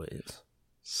God. boys.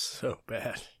 So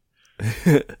bad.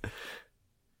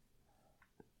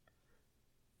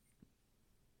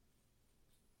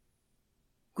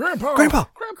 Grandpa! Grandpa!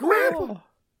 Grandpa!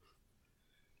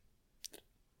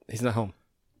 He's not home.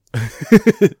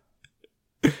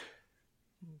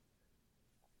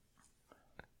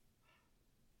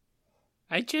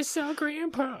 I just saw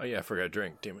Grandpa. Oh, yeah, I forgot to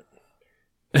drink. Damn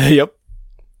it. Yep.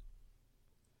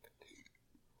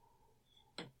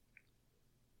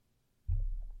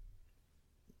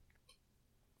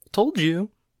 Told you.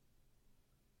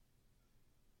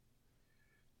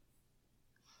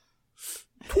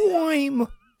 Time.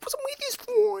 What's with this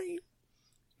time?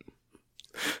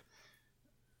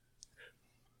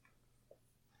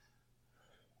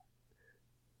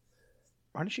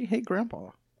 Why does she hate Grandpa?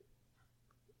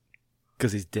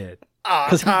 Because he's dead.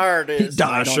 I'm tired. he My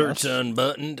died on shirt's us.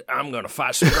 unbuttoned. I'm going to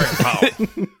fight some Grandpa.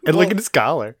 And look at his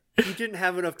collar. He didn't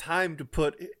have enough time to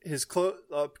put his clothes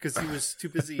up because he was too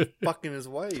busy fucking his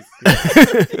wife.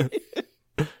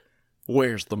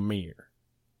 Where's the mirror?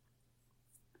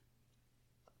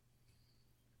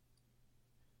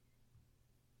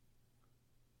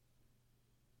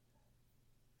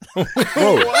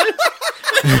 Whoa.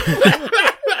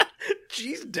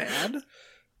 Jeez, Dad.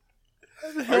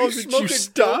 How the hell did you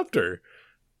stopped her?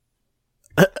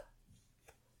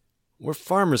 We're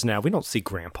farmers now. We don't see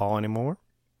Grandpa anymore.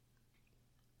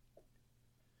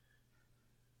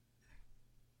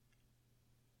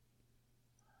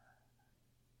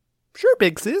 Sure,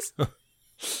 big sis.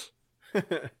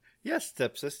 Yes,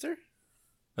 stepsister.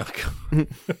 Oh,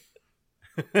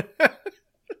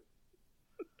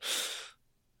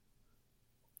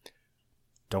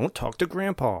 Don't talk to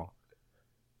Grandpa.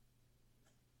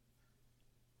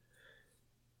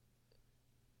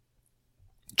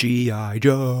 G.I.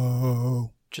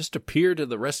 Joe. just appear to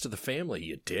the rest of the family,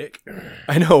 you dick.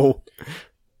 I know.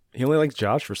 He only likes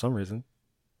Josh for some reason.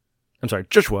 I'm sorry,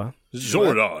 Joshua.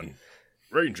 Zordon.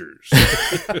 Rangers.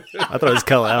 I thought it was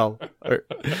Kal-El. Or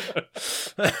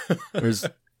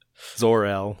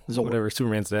Zor-El. Whatever,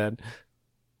 Superman's dad.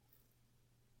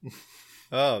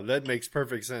 Oh, that makes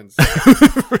perfect sense.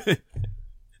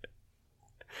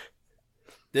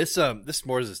 This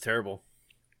s'mores is terrible.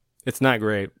 It's not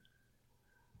great.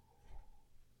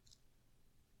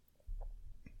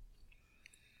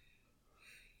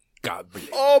 God bless.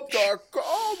 Oh, the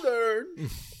golden.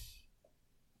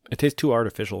 It tastes too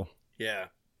artificial. Yeah.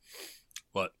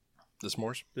 What? The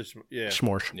s'mores? This, yeah.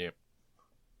 S'mores. Yeah.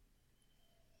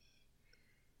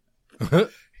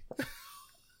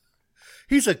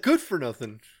 He's a good for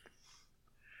nothing.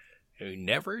 Who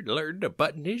never learned to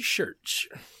button his shirts.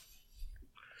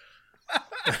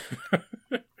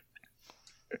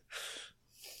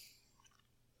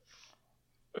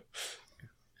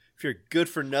 If your good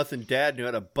for nothing dad knew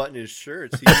how to button his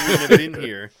shirts, he wouldn't have been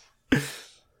here.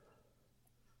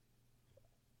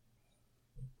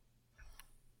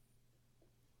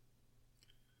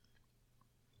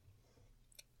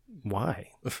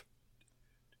 Why?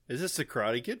 Is this the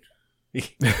Karate Kid?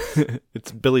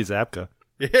 It's Billy Zabka.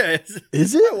 Yeah.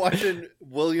 Is it? Watching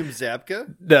William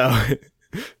Zabka? No.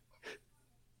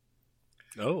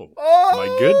 Oh, my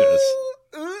goodness.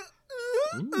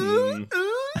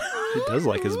 He does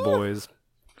like his boys.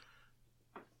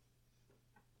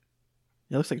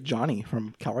 It looks like Johnny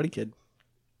from Karate Kid.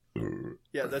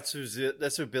 Yeah, that's who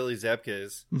Billy Zabka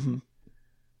is. Mm-hmm.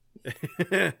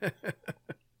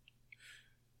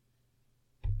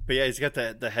 But yeah, he's got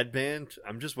the headband.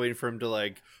 I'm just waiting for him to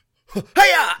like,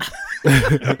 hiya!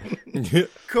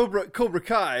 Cobra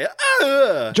Kai.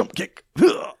 Ah! Jump kick.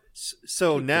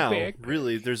 So now, back.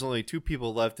 really, there's only two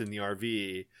people left in the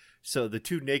RV. So the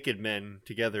two naked men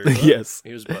together. Yes.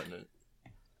 He was buttoning.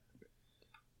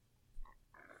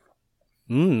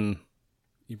 You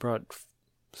brought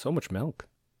so much milk.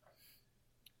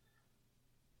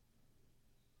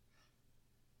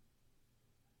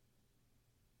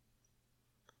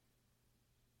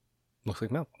 Looks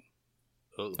like milk.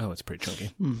 Oh, it's pretty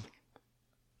chunky.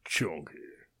 Chunky.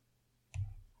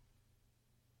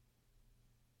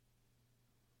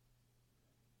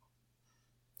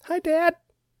 Hi, Dad.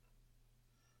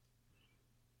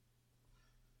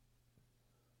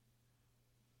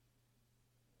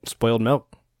 Spoiled milk.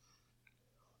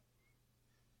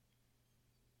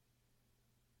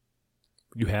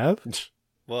 You have?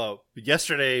 Well,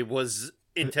 yesterday was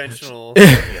intentional.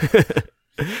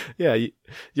 Yeah, you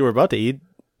were about to eat.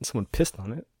 Someone pissed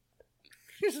on it.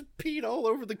 He just peed all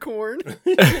over the corn.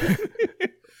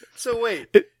 So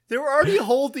wait, they were already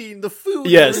holding the food.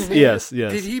 Yes, yes.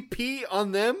 Did he pee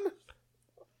on them?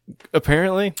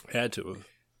 Apparently. Had to have.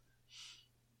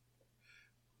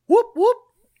 Whoop whoop.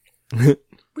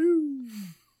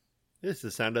 This is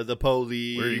the sound of the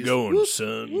police. Where you going, Whoop.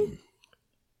 son?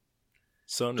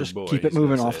 Son Just or boy? keep it he's gonna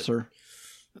moving, say it. officer.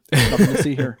 Nothing to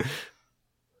see here.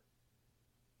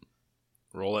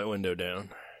 Roll that window down.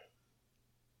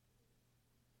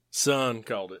 Son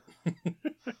called it.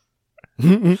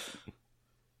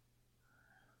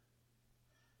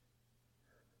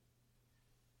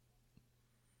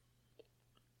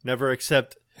 Never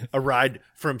accept a ride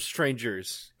from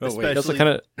strangers. Oh wait, that's especially kind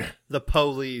of the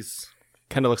police.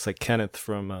 looks like Kenneth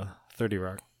from 30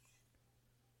 Rock.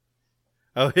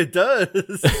 Oh, it does.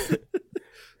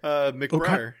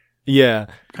 McBriar. Yeah,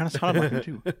 Kind of sounded like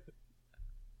him too.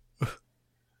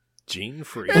 Gene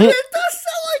Free. And it does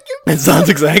sound like him. it sounds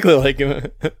exactly like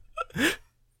him.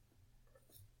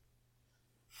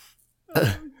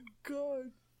 Oh,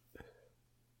 God.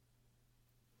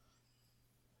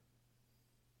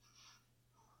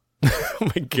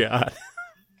 Oh my god.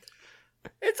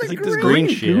 It's a like this green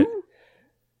green shit.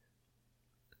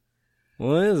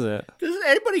 What is it? Does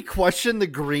anybody question the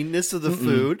greenness of the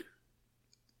food?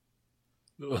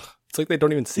 Ugh. It's like they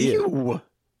don't even see it. Ew.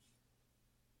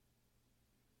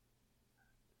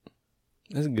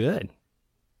 That's good.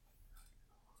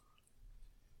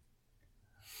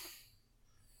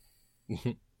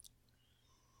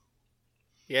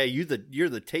 Yeah, you're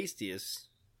the tastiest.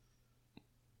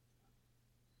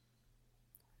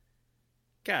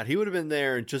 God, he would have been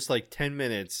there in just like 10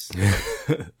 minutes.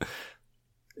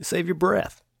 Save your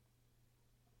breath.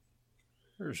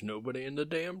 There's nobody in the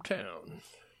damn town.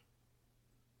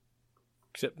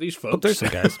 Except these folks. Oh, there's some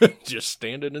guys. Just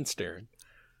standing and staring.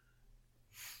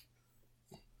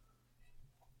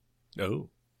 Oh.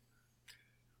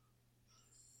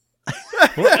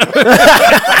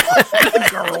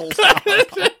 Girls.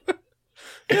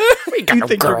 We You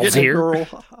think we're getting a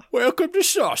girl? Welcome to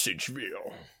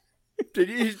Sausageville. Did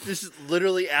you just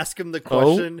literally ask him the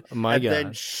question my and God.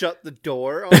 then shut the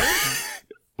door on him?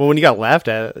 Well, when he got laughed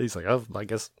at, he's like, "Oh, I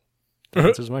guess that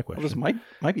answers my Well, question." this might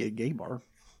be a gay bar.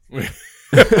 I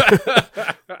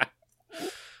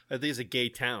think it's a gay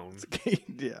town.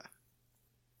 Yeah.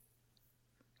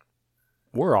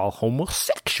 We're all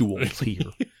homosexuals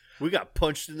here. We got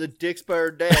punched in the dicks by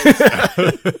our dads.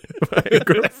 My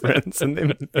girlfriends, and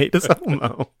they made us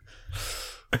homo.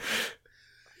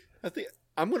 I think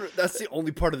that's the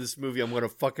only part of this movie I'm gonna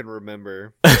fucking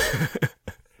remember.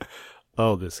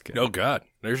 Oh, this guy. Oh, God.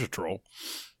 There's a troll.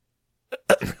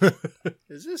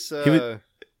 Is this was- the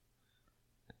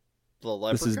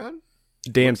This is- leprechaun?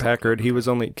 Dan Packard. He was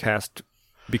only cast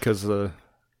because the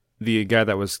guy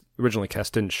that was originally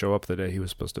cast didn't show up the day he was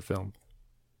supposed to film.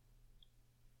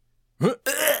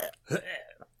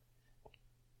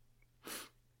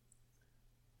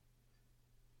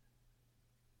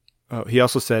 Oh, he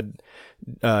also said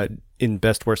in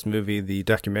Best Worst Movie, the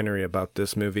documentary about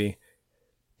this movie,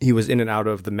 he was in and out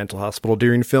of the mental hospital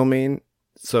during filming.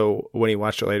 So when he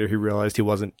watched it later, he realized he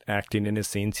wasn't acting in his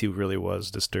scenes. He really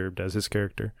was disturbed as his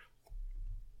character.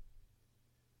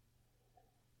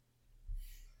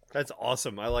 That's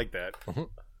awesome. I like that.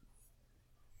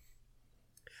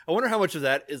 I wonder how much of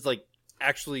that is like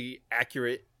actually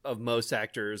accurate of most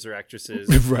actors or actresses.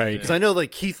 Right. Because I know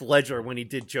like Heath Ledger, when he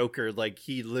did Joker, like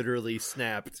he literally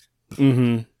snapped.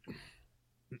 Mm-hmm.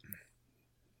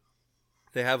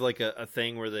 They have like a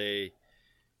thing where they,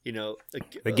 you know,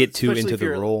 like, They get too especially into if the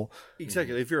you're- role.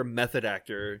 Exactly. If you're a method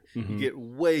actor, you Mhm. get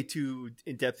way too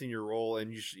in depth in your role,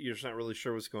 and you're just not really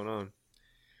sure what's going on,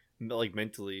 like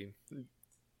mentally.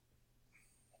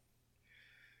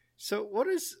 So what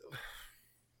is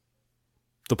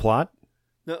The plot?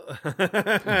 no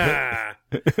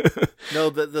no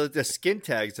the skin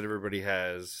tags that everybody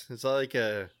has? Is that like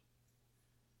a?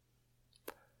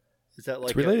 Is that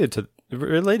like It's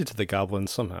related to the goblins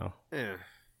somehow, Yeah.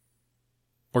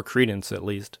 or Credence at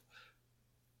least.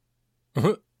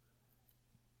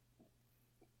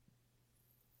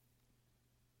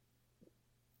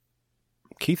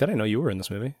 Keith, I didn't know you were in this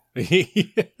movie.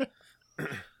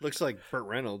 Looks like Burt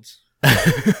Reynolds.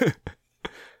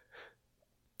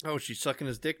 Oh, she's sucking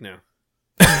his dick now.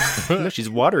 No, she's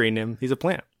watering him. He's a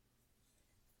plant.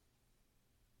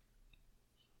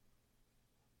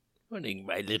 Morning,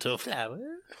 my little flower.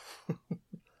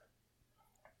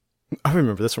 I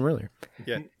remember this from earlier.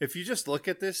 Yeah. If you just look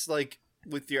at this like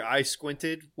with your eyes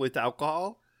squinted with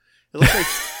alcohol, it looks like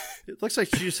it looks like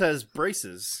she just has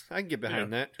braces. I can get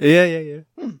behind that. Yeah.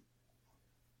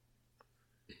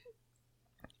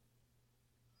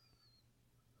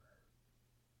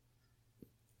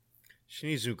 She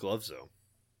needs new gloves though.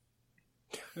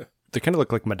 They kind of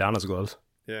look like Madonna's gloves,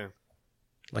 Yeah.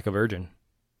 like a virgin.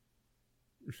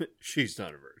 She's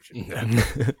not a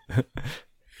virgin.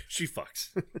 She fucks.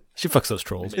 She fucks those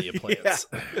trolls. Many plants.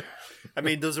 I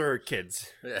mean, those are her kids.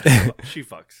 Yeah. She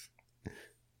fucks.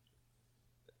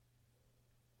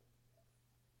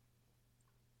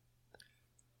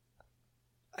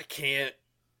 I can't.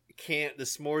 The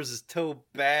s'mores is so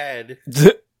bad.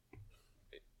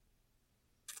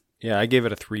 Yeah, I gave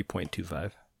it a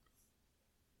 3.25,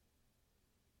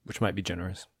 which might be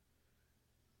generous.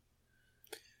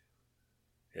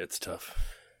 It's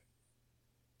tough.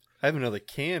 I have another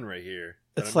can right here.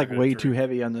 that It's I'm not like gonna way drink. too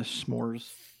heavy on the s'mores.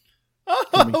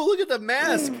 Oh, look at the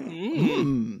mask.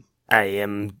 Mm. I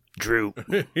am Drew.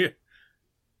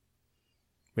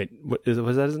 Wait,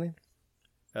 was that his name?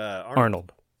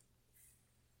 Arnold.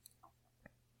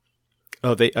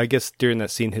 Oh, I guess during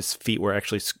that scene, his feet were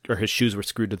actually, or his shoes were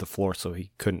screwed to the floor, so he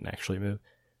couldn't actually move.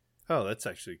 Oh, that's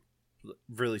actually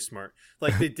really smart.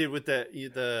 Like they did with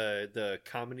the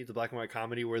comedy, the black and white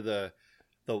comedy, where the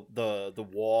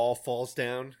wall falls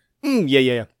down,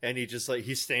 Yeah. and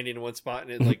he's standing in one spot,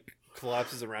 and it like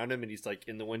collapses around him, and he's like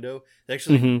in the window. They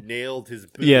actually nailed his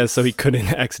boots. Yeah, so he couldn't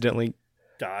accidentally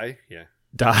die. Yeah.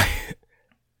 die.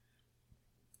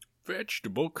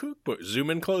 Vegetable cookbook. Zoom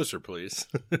in closer, please.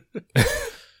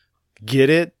 Get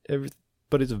it?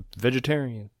 Everybody's a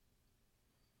vegetarian.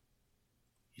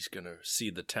 He's gonna see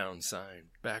the town sign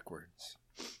backwards.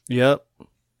 Yep.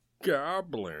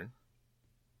 Gobbler.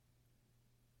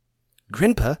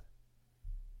 Grandpa?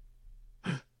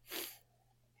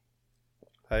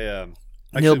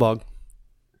 Nilbog.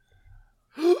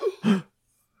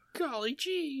 Golly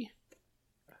gee.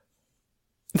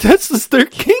 That's the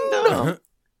third kingdom.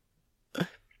 I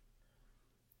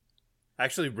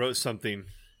actually wrote something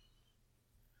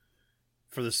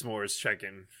for the s'mores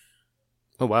check-in.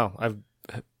 Oh wow, I'm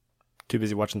too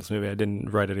busy watching this movie. I didn't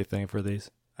write anything for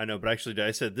these. I know, but actually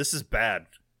I said, this is bad.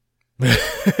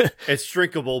 It's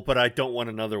drinkable, but I don't want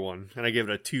another one. And I gave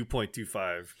it a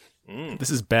 2.25. This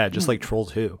is bad, just like Troll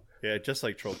 2. Yeah, just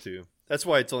like Troll 2. That's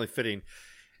why it's only fitting.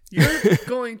 You're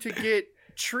going to get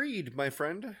treed, my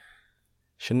friend.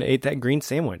 Shouldn't have ate that green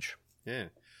sandwich. Yeah.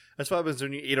 That's what happens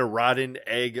when you eat a rotten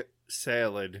egg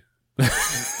salad. You're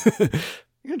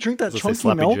gonna drink that Let's say chunky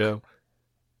Sloppy milk? Joe.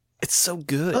 It's so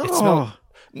good. It Oh, smells.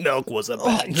 Milk was a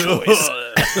bad choice.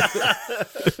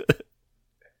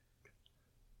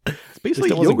 it's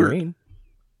basically It wasn't yogurt. green.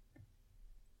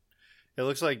 It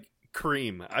looks like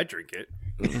cream. I drink it.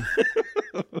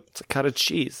 It's a cottage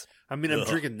cheese. I mean, I'm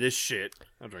drinking this shit.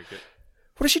 I'll drink it.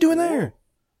 What is she doing there?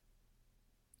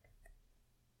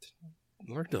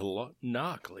 Learn to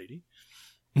knock, lady.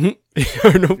 no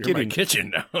You're in my kidding.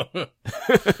 kitchen now.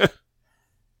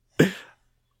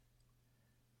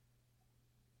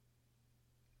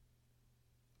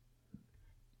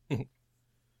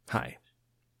 Hi.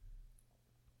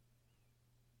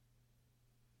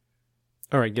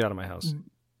 All right, get out of my house.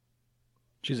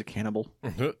 She's a cannibal.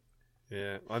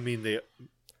 Yeah. I mean,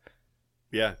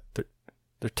 yeah.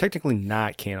 They're technically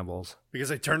not cannibals.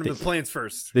 Because I turned them into plants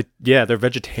first. They're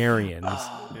vegetarians.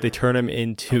 They turn them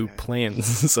into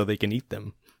plants so they can eat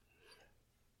them.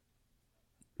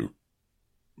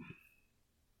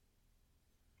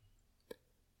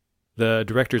 The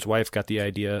director's wife got the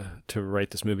idea to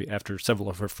write this movie after several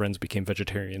of her friends became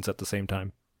vegetarians at the same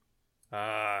time.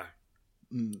 Mm.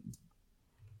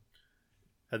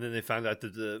 And then they found out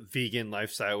that the vegan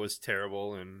lifestyle was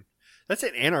terrible. And that's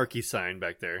an anarchy sign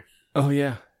back there. Oh,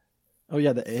 yeah. Oh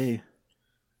yeah, the A.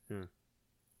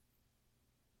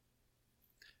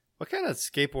 What kind of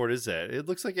skateboard is that? It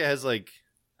looks like it has like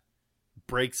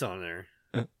brakes on there.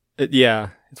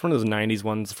 It's one of those 90s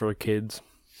ones for kids.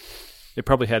 It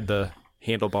probably had the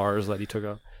handlebars that he took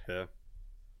off. Yeah.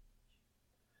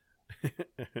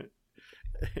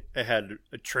 It had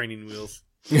training wheels.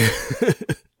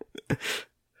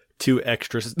 2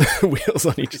 extra wheels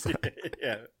on each side.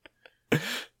 Yeah.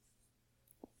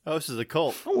 Oh, this is a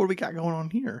cult. Oh, what do we got going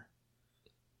on here?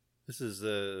 This is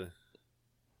the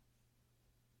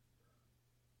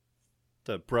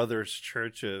Brothers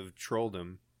Church of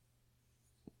Trolldom.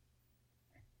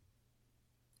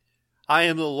 I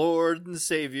am the Lord and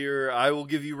Savior. I will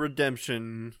give you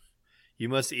redemption. You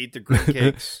must eat the green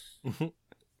cakes.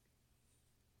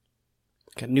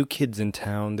 Got new kids in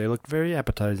town. They look very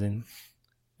appetizing.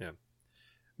 Yeah.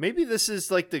 Maybe this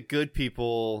is like the good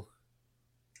people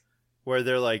where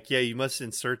they're like, yeah, you must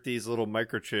insert these little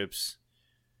microchips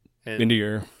Into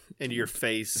your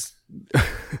face.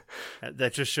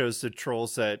 That just shows the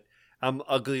trolls that I'm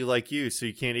ugly like you, so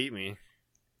you can't eat me.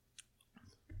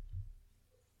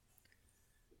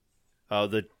 Oh,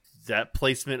 that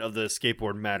placement of the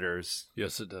skateboard matters.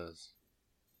 Yes, it does.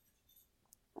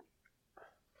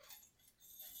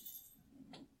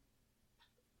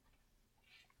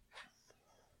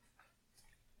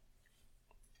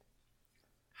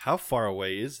 How far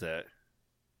away is that?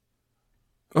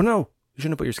 Oh no! You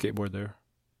shouldn't have put your skateboard there.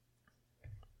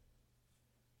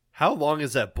 How long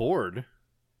is that board?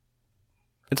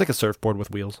 It's like a surfboard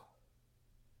with wheels.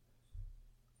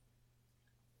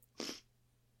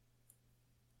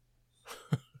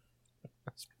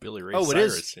 It's Billy Ray Oh, it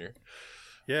Cyrus is. here.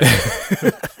 Yeah.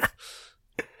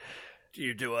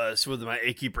 you to us with my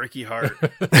achy breaky heart.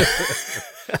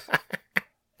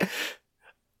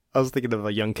 I was thinking of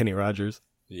a young Kenny Rogers.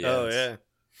 Yes. Oh yeah.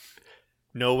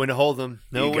 Know when to hold them.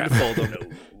 Know when to fold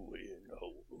them.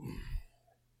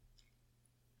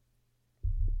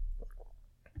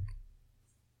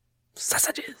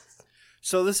 Sausages.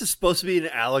 So this is supposed to be an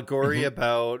allegory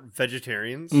about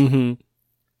vegetarians.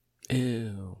 Mm-hmm.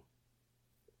 Ew.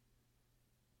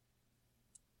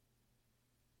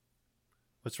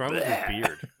 What's wrong with his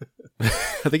beard?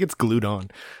 I think it's glued on.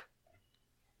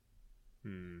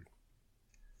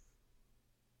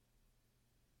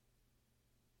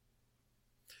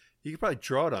 You could probably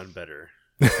draw it on better.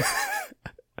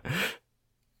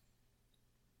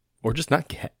 Or just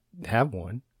not have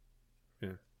one.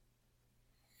 Yeah.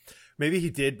 Maybe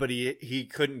he did, but he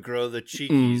couldn't grow the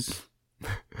cheekies.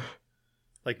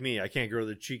 Like me, I can't grow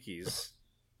the cheekies.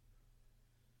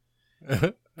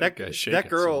 That guy's shaking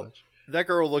so much. That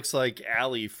girl looks like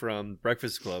Allie from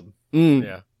Breakfast Club.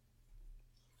 Yeah.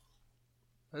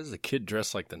 That is a kid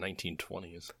dressed like the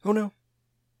 1920s. Oh no.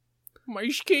 My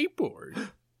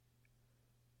skateboard.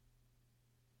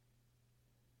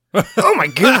 Oh my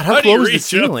god, how do you low is the reach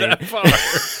ceiling? up that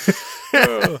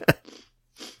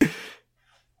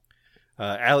far?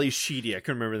 Allie Sheedy. I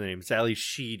couldn't remember the name. It's Allie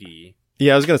Sheedy.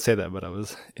 Yeah, I was gonna say that, but I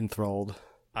was enthralled.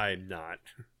 I'm not.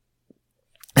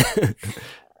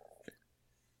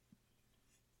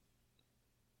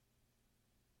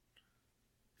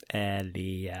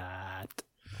 Elliot.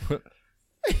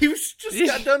 He was just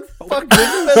got done fucking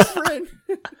his best friend.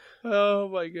 Oh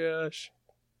my gosh.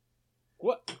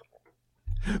 What?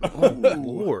 Oh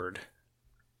Lord.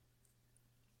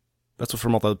 That's what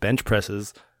from all the bench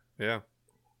presses. Yeah.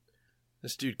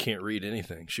 This dude can't read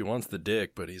anything. She wants the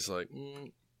dick, but he's like,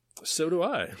 so do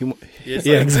I.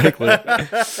 Yeah, exactly.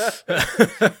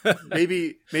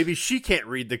 Maybe she can't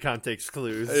read the context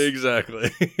clues.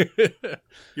 Exactly.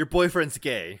 Your boyfriend's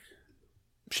gay.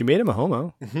 She made him a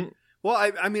homo.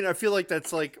 Well, I mean, I feel like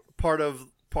that's like part of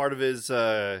his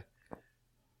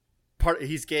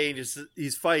he's gay and just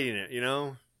he's fighting it, you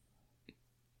know?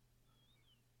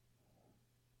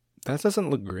 That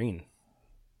doesn't look green.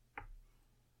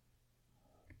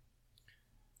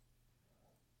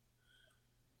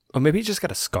 Oh, maybe he just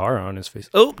got a scar on his face.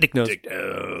 Oh, dick nose. Dick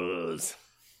nose.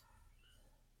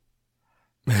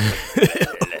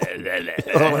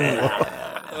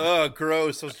 Oh,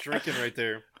 gross. I was drinking right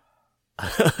there.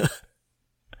 I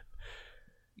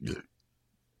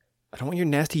don't want your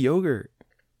nasty yogurt.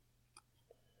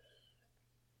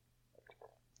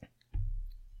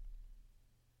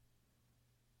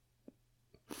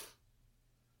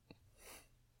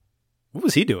 What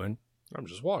was he doing? I'm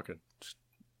just walking.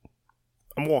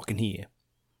 I'm walking here.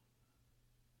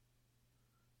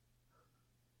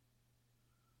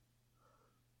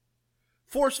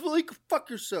 Forcefully fuck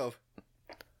yourself.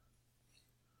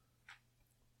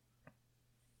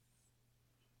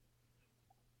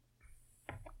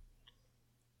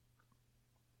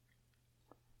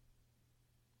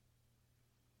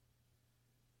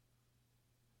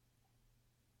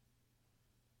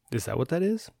 Is that what that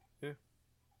is? Yeah.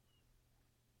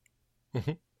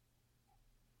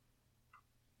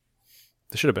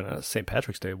 This should have been a St.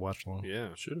 Patrick's Day watch along. Yeah.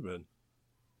 Should have been.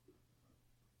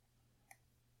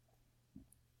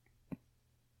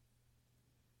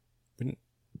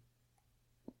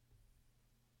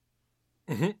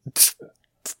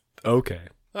 Okay.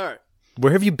 All right.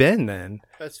 Where have you been then?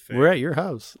 That's fair. We're at your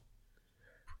house.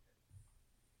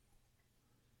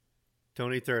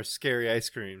 Don't eat their scary ice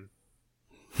cream.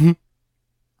 That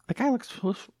guy looks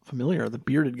so familiar. The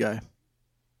bearded guy.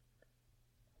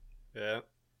 Yeah.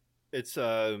 It's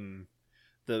the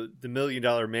 $1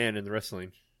 million man in the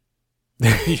wrestling.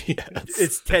 Yes.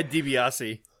 It's Ted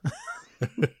DiBiase.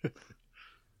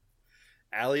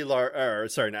 Ali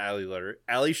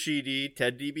Sheedy,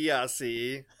 Ted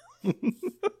DiBiase.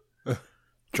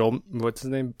 Joel, what's his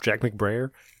name? Jack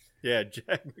McBrayer? Yeah,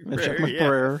 Jack McBrayer. Jack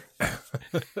McBrayer.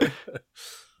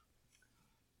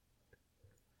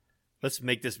 Let's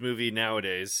make this movie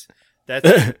nowadays.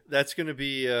 That's going to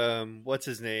be what's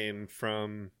his name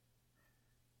from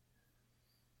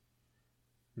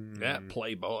That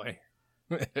Playboy.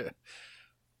 Get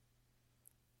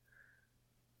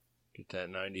that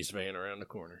 90s van around the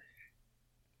corner.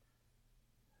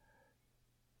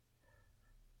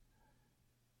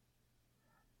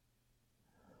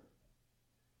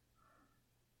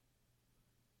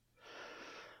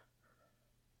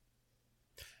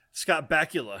 Scott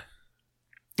Bakula.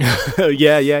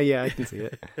 yeah, I can see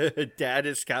it. Dad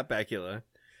is Scott Bakula.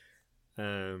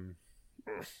 We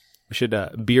should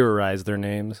beerize their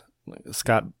names.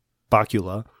 Scott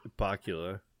Bakula.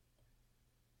 Bakula.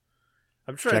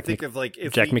 I'm trying to think of like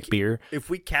if Jack we, McBeer. if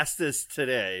we cast this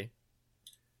today.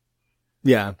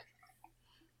 Yeah.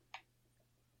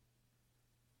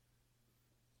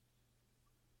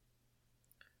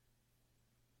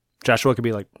 Joshua could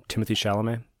be like Timothy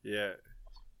Chalamet. Yeah.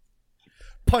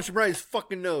 Punch him right in his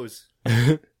fucking nose.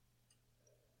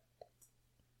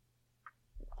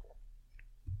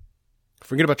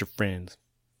 Forget about your friends.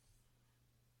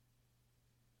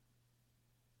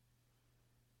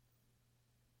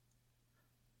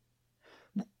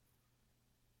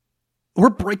 We're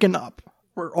breaking up.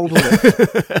 We're over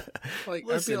it. Like,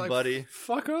 Listen, I'd be like, buddy.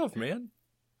 fuck off, man.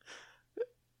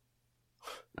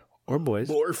 Or boys.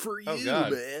 More for Oh, you,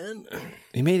 God. man.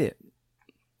 He made it.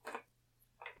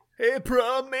 Hey,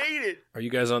 bro, made it. Are you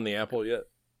guys on the Apple yet?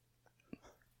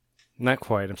 Not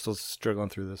quite. I'm still struggling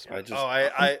through this.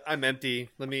 I'm empty.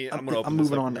 I'm gonna open I'm this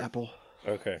moving up on to here. Apple.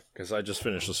 Okay, because I just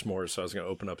finished the s'mores, so I was going to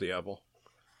open up the Apple.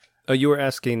 Oh, you were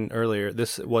asking earlier.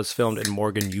 This was filmed in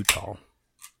Morgan, Utah.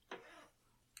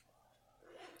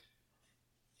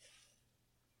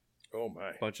 Oh,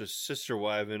 my. Bunch of sister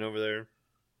wiving over there.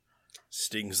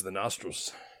 Stings the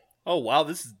nostrils. Oh wow,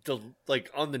 this is like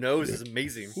on the nose is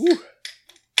amazing.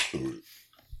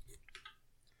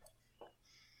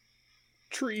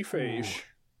 Tree fish.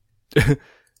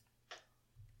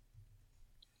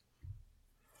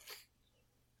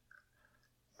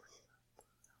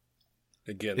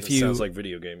 Again, If this you- sounds like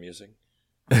video game music.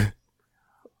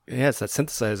 Yeah, it's that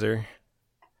synthesizer.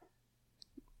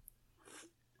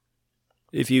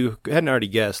 If you hadn't already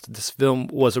guessed, this film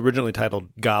was originally titled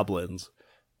Goblins,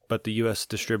 but the U.S.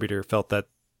 distributor felt that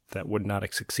that would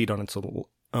not succeed on its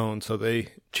own, so they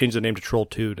changed the name to Troll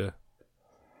 2 to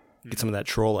get some of that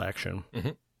troll action.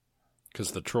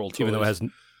 Because the troll toys. Even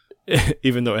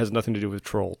though it has nothing to do with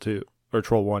Troll 2 or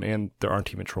Troll 1, and there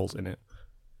aren't even trolls in it.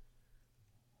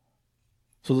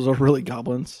 So those are really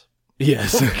goblins.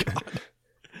 Yes.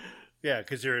 Yeah,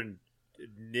 because you're in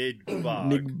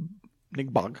Nidbog.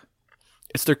 Nigbog.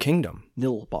 It's their kingdom.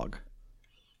 Nilbog.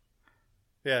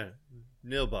 Yeah,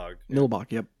 Nilbog. Nilbog,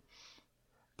 yep.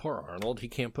 Poor Arnold, he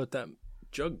can't put that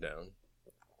jug down.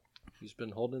 He's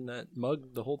been holding that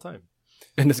mug the whole time.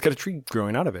 And it's got a tree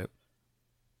growing out of it.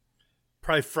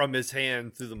 Probably from his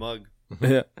hand through the mug.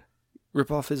 Yeah.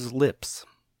 Rip off his lips.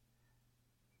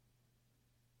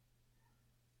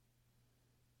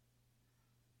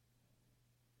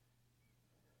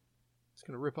 He's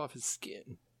going to rip off his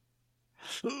skin.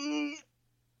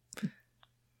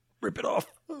 Rip it off.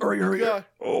 Hurry, hurry. God.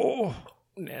 Oh,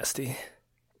 nasty.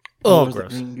 Oh, Oh, there's that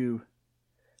gross. green goo.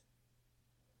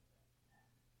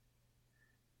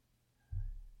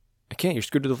 I can't. You're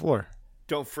screwed to the floor.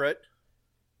 Don't fret.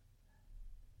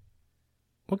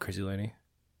 What crazy lady?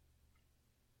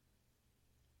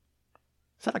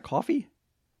 Is that a coffee?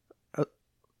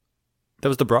 That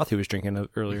was the broth he was drinking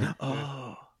earlier.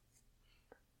 Oh.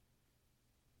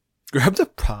 Grab the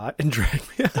pot and drag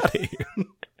me out of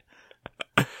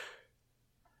here.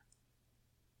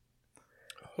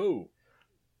 Who?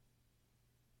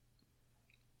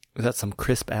 Was that some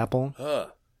crisp apple?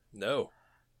 No.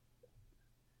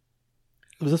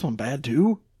 Was this one bad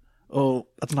too? Oh,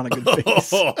 that's not a good face.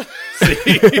 See?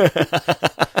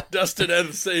 Dustin had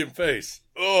the same face.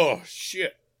 Oh,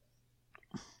 shit.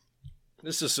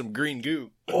 This is some green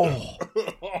goo. Oh,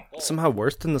 Somehow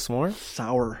worse than the s'more?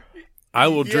 sour. I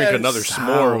will drink Yes. another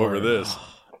s'more over this.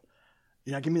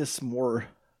 Yeah, give me the s'more.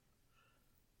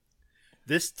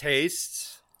 This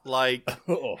tastes like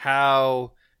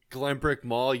how Glenbrook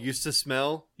Mall used to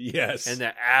smell Yes. and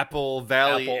the Apple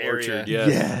Valley Apple area. Orchard,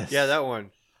 yes. Yeah, that one.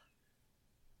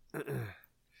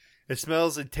 It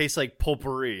smells and tastes like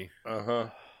potpourri. Uh-huh.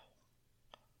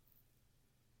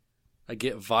 I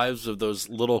get vibes of those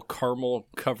little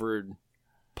caramel-covered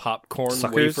popcorn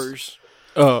Suckers? wafers.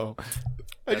 Oh.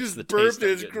 I That's just the burped taste I'm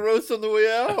it. It's getting. gross on the way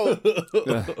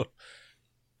out.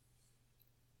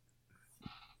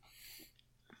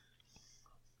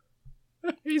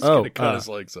 He's Oh, going to cut his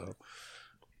legs off.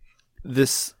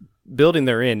 This building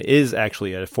they're in is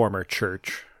actually a former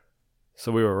church.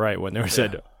 So we were right when they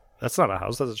said, that's not a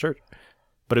house, that's a church.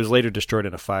 But it was later destroyed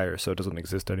in a fire, so it doesn't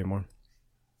exist anymore.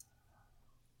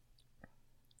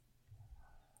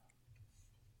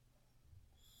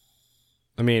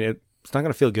 I mean, it's not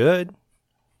going to feel good.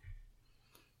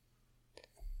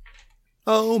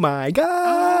 Oh my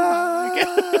God!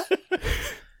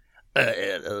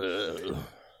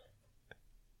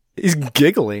 He's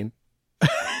giggling.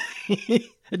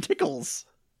 It tickles.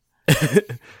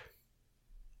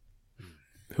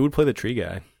 Who would play the tree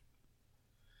guy?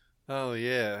 Oh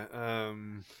yeah.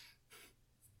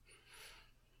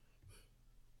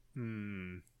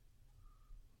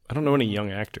 I don't know any young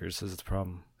actors. Is the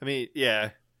problem? I mean,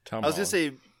 yeah. Tom I was gonna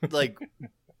Holland. say like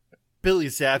Billy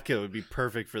Zabka would be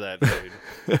perfect for that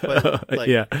dude, but like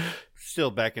yeah.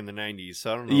 still back in the '90s.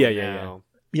 So I don't know. Yeah, yeah, now.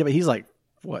 Yeah, but he's like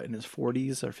what, in his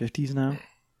 40s or 50s now?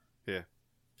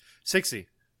 60.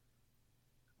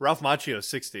 Ralph Macchio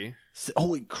 60,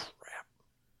 Holy crap!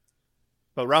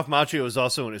 but Ralph Macchio was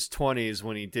also in his 20s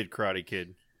when he did Karate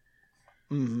Kid.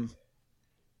 Mm-hmm.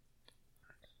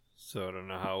 So I don't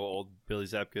know how old Billy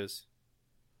Zabka is,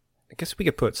 I guess we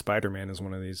could put Spider-Man as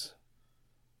one of these.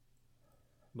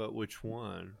 but which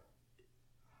one?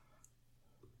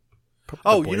 Probably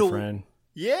Oh, the you know- boyfriend.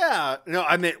 Yeah, no,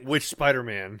 I meant which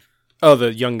Spider-Man. Oh,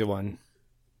 the younger one.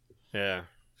 Yeah,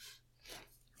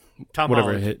 Tom Whatever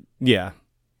Holland. hit. Yeah.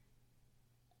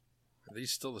 Are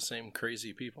these still the same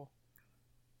crazy people?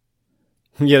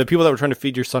 Yeah, the people that were trying to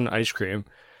feed your son ice cream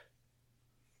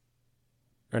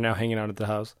are now hanging out at the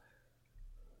house.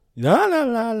 La la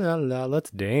la la la, let's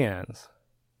dance.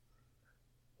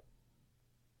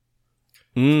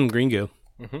 Green goo.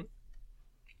 Mm-hmm.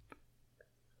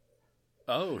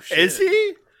 Oh shit! Is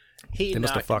he He They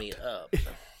must have knocked me fucked.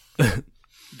 up.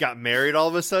 got married all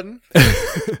of a sudden?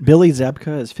 Billy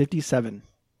Zabka is 57.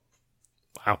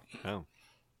 Wow. Oh,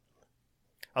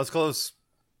 I was close.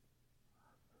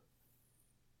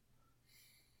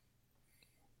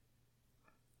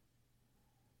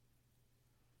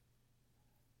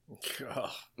 Ugh.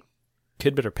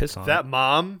 Kid better piss on That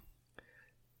mom,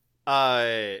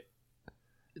 the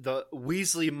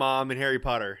Weasley mom in Harry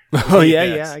Potter. it. Oh, yeah,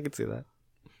 Yes. yeah, I can see that.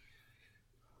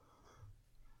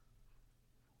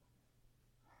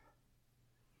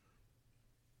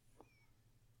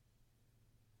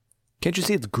 Can't you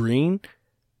see it's green?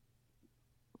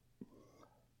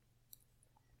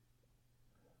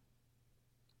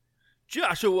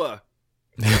 Joshua.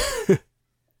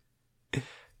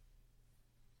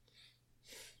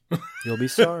 You'll be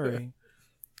sorry.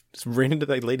 Just ran into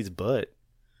that lady's butt.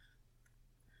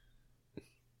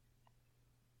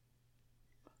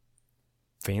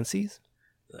 Fancies?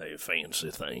 They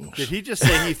fancy things. Did he just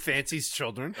say he fancies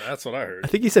children? That's what I I heard.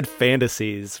 think he said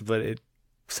fantasies, but it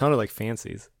sounded like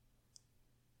fancies.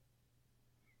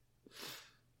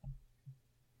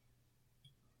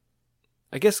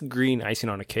 I guess green icing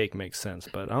on a cake makes sense,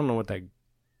 but I don't know what that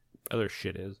other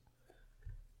shit is.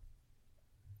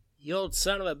 You old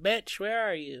son of a bitch, where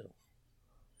are you?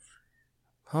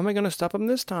 How am I going to stop him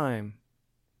this time?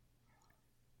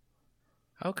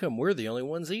 How come we're the only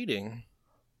ones eating?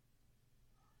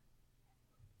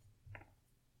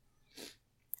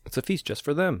 It's a feast just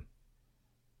for them.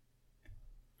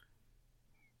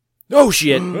 Oh,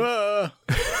 shit! Ah!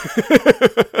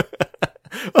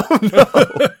 Oh,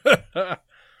 no!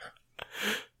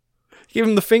 Give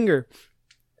him the finger.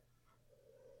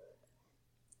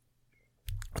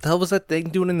 What the hell was that thing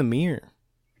doing in the mirror?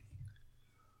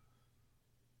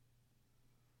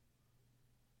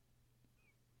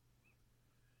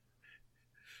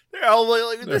 They're all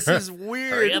like, this is Hurry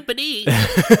weird. up and eat.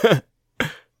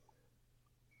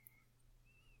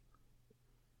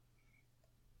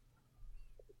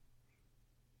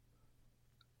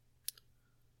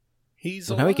 He's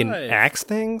So alive. now he can axe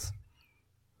things?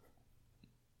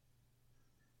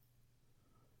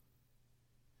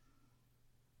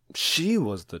 She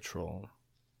was the troll.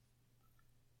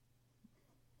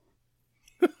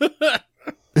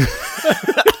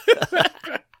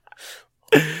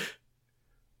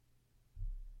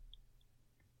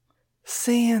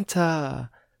 Santa.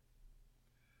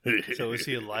 So is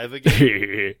he alive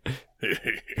again? I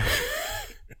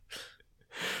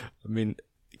mean,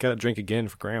 you gotta drink again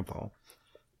for Grandpa.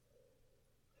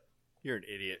 You're an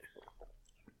idiot.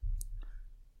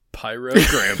 Pyro A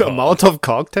Grandpa. Molotov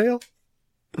cocktail?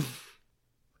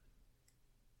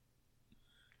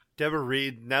 Deborah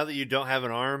Reed, now that you don't have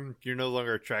an arm, you're no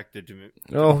longer attracted to me.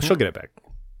 Oh, she'll get it back.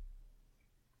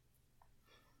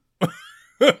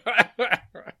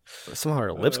 Somehow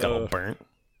her lips got all burnt.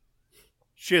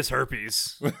 She has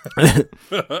herpes.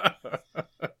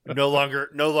 No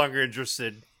longer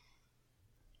interested.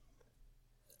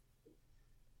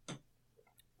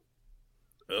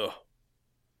 Ugh.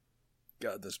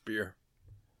 God, this beer.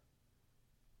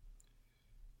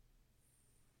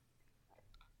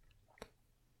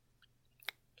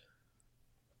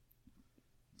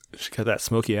 She got that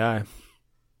smoky eye.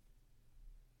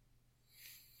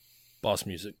 Boss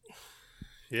music.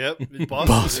 Yep, it's boss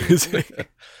Boss music.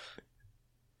 music.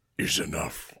 Is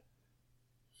enough.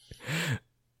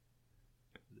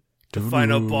 The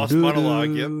final boss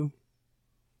monologue, yep.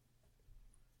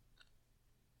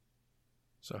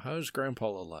 So how's Grandpa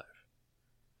alive?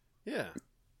 Yeah,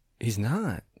 He's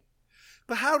not.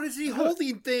 But how does he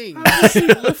holding things? How does he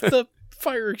lift the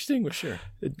fire extinguisher?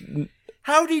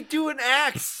 How'd he do an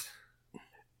axe?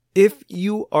 If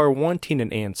you are wanting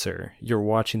an answer, you're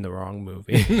watching the wrong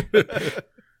movie.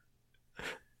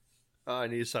 Oh, I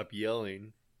need to stop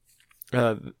yelling.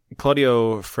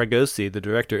 Claudio Fragosi, the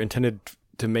director, intended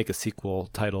to make a sequel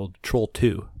titled Troll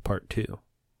 2, Part 2.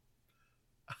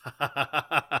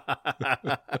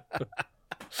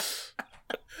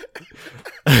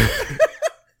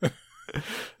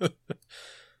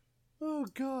 Oh,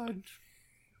 God.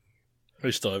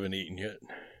 I still haven't eaten yet.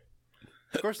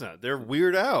 Of course not. They're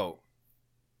Weird Al.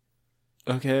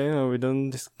 Okay, are we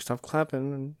done? Just stop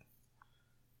clapping.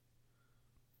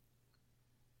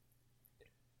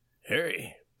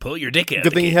 Harry, pull your dick out.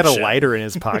 Good thing he had a lighter in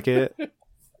his pocket.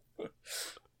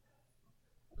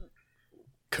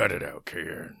 Cut it out,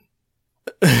 Karen.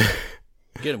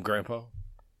 Get him, Grandpa.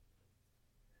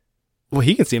 Well,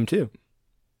 he can see him too.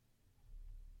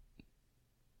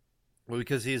 Well,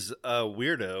 because he's a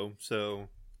weirdo, so...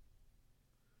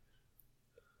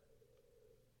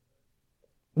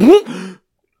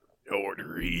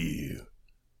 Order you.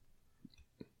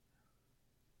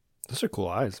 Those are cool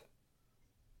eyes.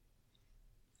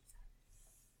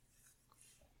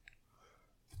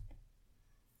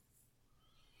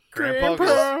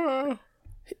 Grandpa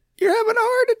You're having a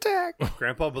heart attack.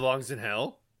 Grandpa belongs in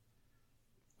hell?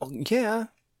 Oh, yeah.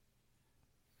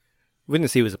 We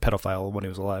didn't see he was a pedophile when he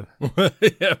was alive.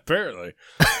 Yeah, apparently.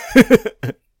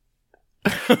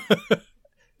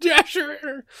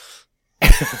 Joshua.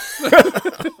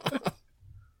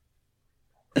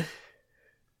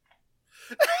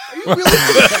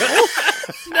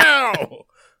 No.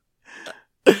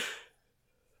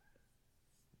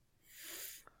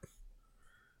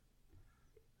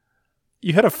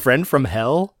 You had a friend from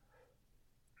hell?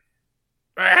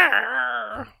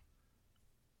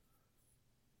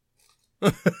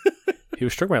 He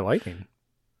was struck by lightning.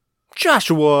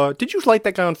 Joshua, did you light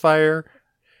that guy on fire?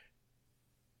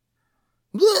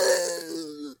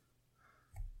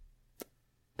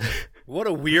 What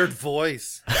a weird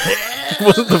voice.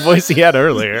 Wasn't the voice he had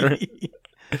earlier.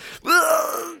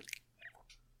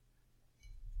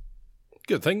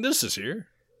 Good thing this is here.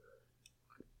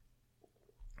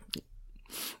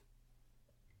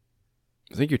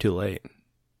 I think you're too late.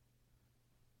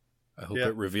 I hope Yeah.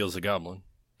 it reveals a goblin.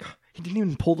 He didn't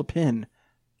even pull the pin.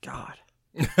 God.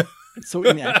 It's so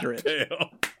inaccurate.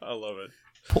 I love it.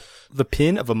 The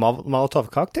pin of a Molotov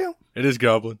cocktail? It is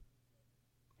goblin.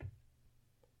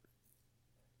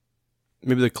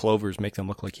 Maybe the clovers make them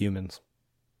look like humans.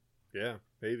 Yeah,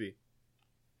 maybe.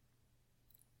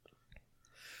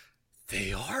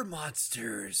 They are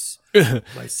monsters.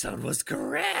 My son was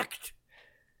correct.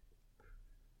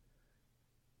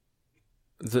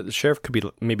 The sheriff could be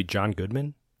maybe John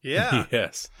Goodman. Yeah.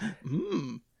 Yes.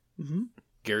 Mm-hmm.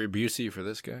 Gary Busey for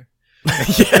this guy.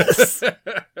 Yes.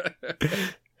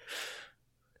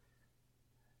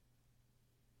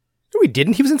 No, he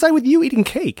didn't. He was inside with you eating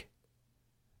cake.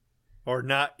 Or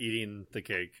not eating the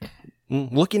cake.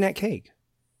 Looking at cake.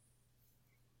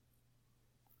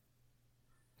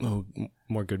 Oh,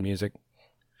 more good music.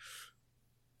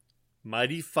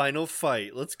 Mighty Final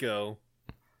Fight. Let's go.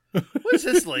 What is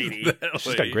this lady?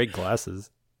 She's got great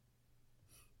glasses.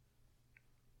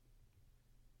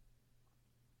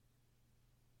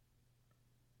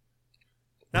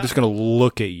 I'm just going to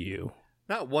look at you.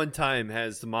 Not one time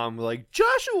has the mom like,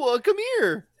 Joshua, come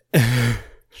here.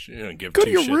 She didn't give Go two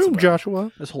to your shits room, about it.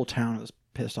 Joshua. This whole town is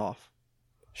pissed off.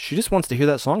 She just wants to hear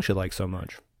that song she likes so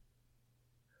much.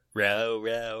 Row,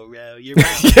 row, row, you're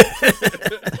right.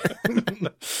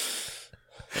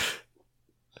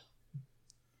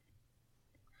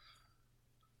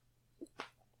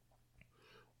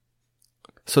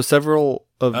 So several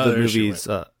of the there she movie's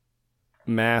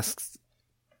masks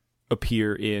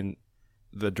appear in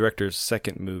the director's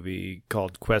second movie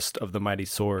called Quest of the Mighty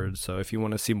Sword. So if you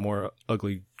want to see more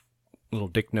ugly little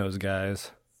dick nose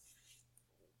guys,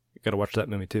 you got to watch that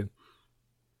movie too.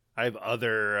 I have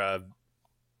other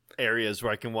areas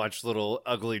where I can watch little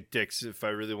ugly dicks if I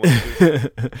really want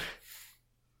to.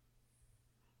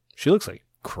 She looks like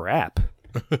crap.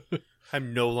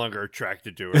 I'm no longer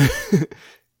attracted to her.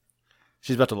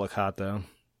 She's about to look hot though.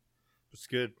 It's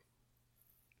good.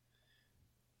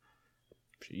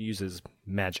 She uses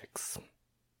magics.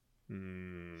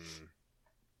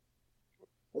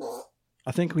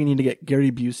 I think we need to get Gary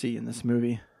Busey in this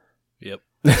movie. Yep.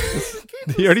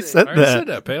 You already said I already that. said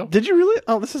that, pal. Did you really?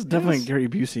 Oh, this is definitely a Gary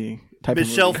Busey type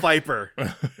Michelle of movie. Pfeiffer.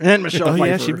 And Michelle Oh Pfeiffer.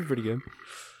 yeah, she'd be pretty good.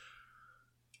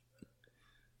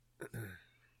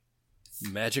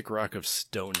 Magic Rock of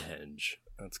Stonehenge.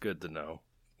 That's good to know.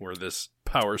 where this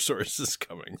power source is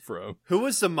coming from. Who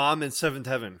was the mom in Seventh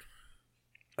Heaven?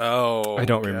 Oh, I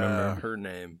don't remember her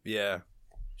name. Yeah.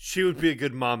 She would be a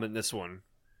good mom in this one.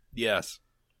 Yes.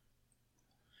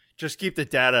 Just keep the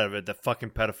dad out of it, the fucking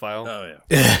pedophile. Oh,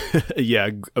 yeah. Yeah,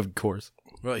 of course.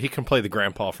 Well, he can play the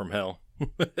grandpa from hell.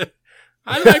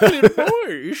 I like little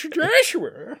boys,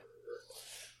 Joshua.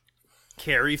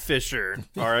 Carrie Fisher,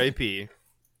 R.I.P.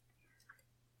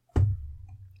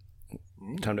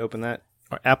 Time to open that.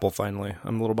 Apple, finally.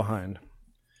 I'm a little behind.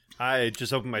 I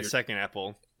just opened my second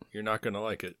apple. You're not going to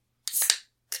like it.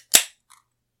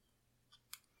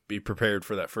 Be prepared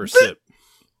for that first sip.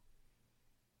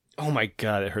 Oh my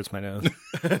god, it hurts my nose.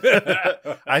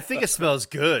 I think it smells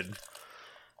good.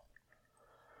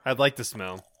 I'd like the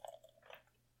smell.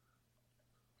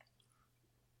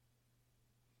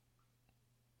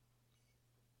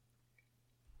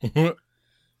 What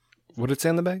did it say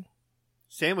on the bag?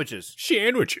 Sandwiches.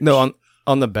 Sandwiches. No,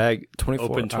 on the bag, 24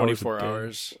 Open 24 a day.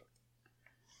 hours.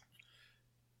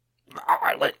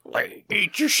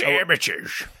 Eat your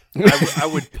sandwiches. I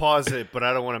would pause it, but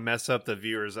I don't want to mess up the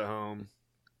viewers at home.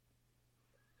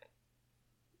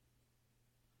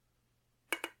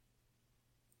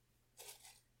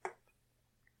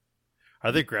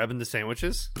 Are they grabbing the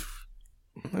sandwiches?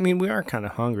 I mean, we are kind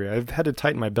of hungry. I've had to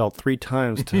tighten my belt 3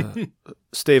 times to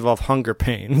stave off hunger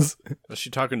pains. Was she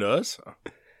talking to us?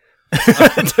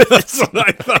 That's what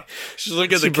I thought. She's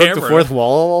looking at She the broke camera. the fourth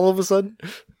wall all of a sudden.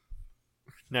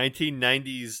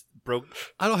 1990s broke.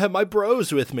 I don't have my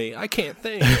bros with me. I can't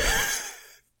think.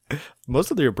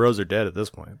 Most of your bros are dead at this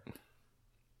point.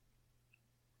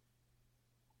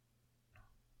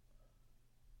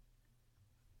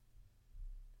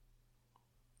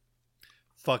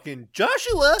 Fucking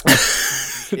Joshua.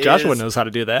 Joshua is- knows how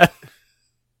to do that.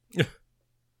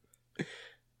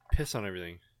 Piss on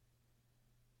everything.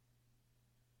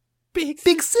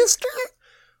 Big sister.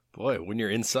 Boy, when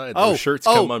you're inside, those shirts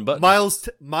come unbuttoned.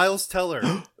 Miles Teller.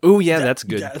 Oh yeah, that's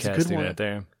good that's a good casting one. right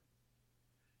there.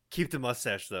 Keep the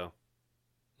mustache though.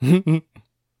 That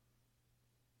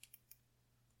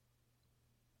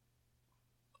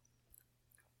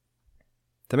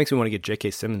makes me want to get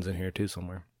J.K. Simmons in here too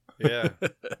somewhere. Yeah. Yeah.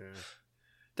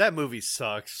 That movie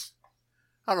sucks.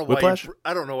 I don't know Whiplash? why.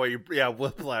 I don't know why you. Yeah,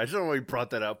 Whiplash. I don't know why you brought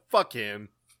that up. Fuck him.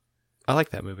 I like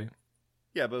that movie.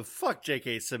 Yeah, but fuck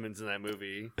J.K. Simmons in that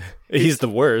movie. He's the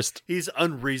worst. He's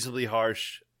unreasonably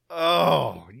harsh.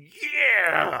 Oh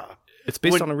yeah. It's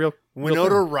based on a real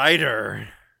Winona Ryder.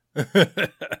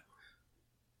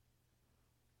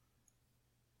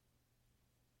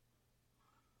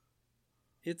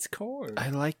 It's corn. I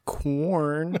like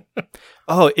corn.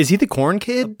 Oh, is he the corn A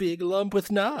kid? big lump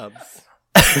with knobs.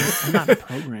 I'm not a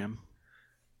program.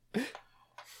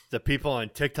 The people on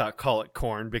TikTok call it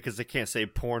corn because they can't say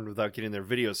porn without getting their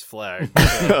videos flagged.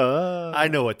 So I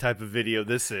know what type of video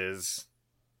this is.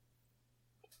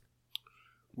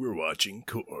 We're watching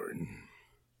corn.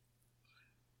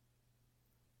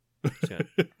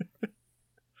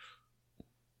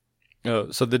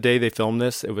 Oh, so the day they filmed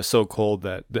this, it was so cold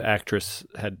that the actress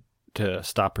had to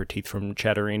stop her teeth from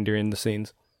chattering during the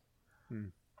scenes.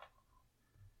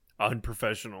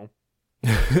 Unprofessional.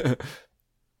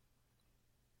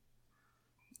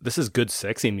 This is good,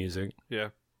 sexy music. Yeah.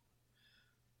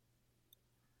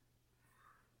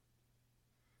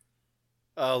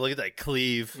 Oh, look at that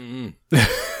cleave. Mm. Where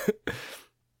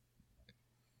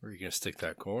are you going to stick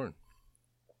that corn?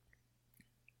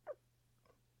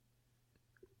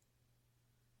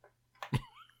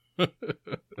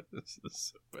 This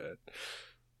is so bad.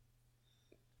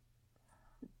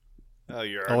 Oh,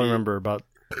 you're All I already... remember about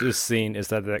this scene is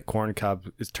that corn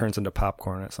cob turns into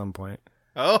popcorn at some point.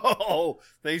 Oh,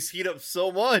 they heat up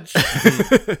so much.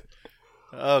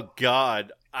 Oh,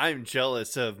 God. I'm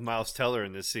jealous of Miles Teller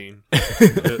in this scene.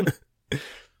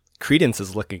 Credence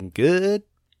is looking good.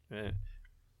 Eh.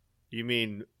 You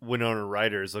mean Winona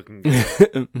Ryder is looking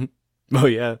good? Oh,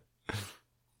 yeah.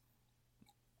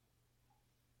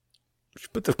 She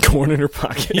put the corn in her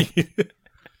pocket.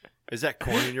 Is that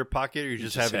corn in your pocket, or you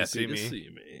just happy to see me? see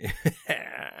me.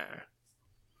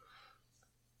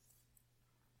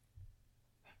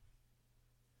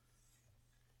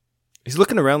 He's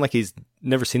looking around like he's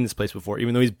never seen this place before,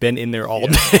 even though he's been in there all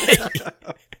day.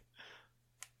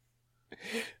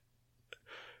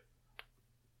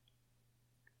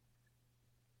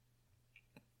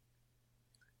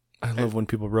 I love when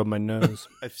people rub my nose.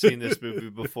 I've seen this movie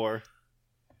before.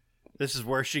 This is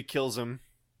where she kills him.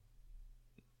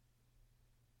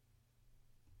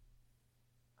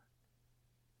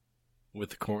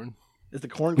 With the corn? Is the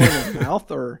corn going in his mouth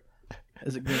or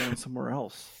is it going somewhere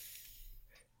else?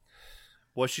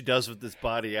 what she does with this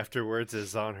body afterwards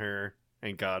is on her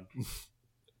and God.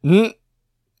 The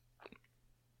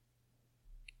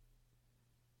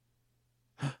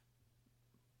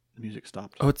music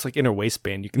stopped. Oh, it's like in her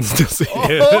waistband. You can still see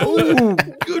it. Oh,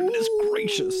 goodness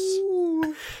gracious.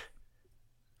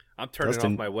 I'm turning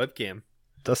Dustin. off my webcam.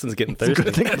 Dustin's getting I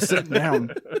thirsty. think I'm sitting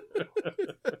down.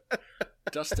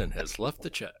 Dustin has left the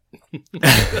chat.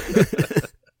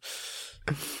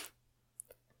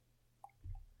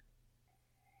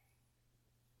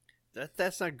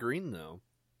 That's not green though.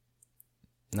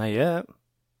 Not yet.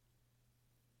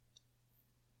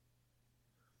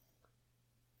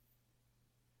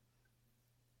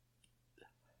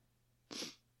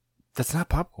 That's not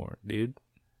popcorn, dude.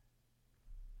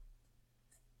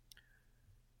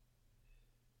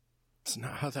 That's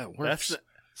not how that works.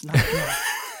 That's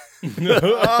It's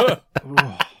not good.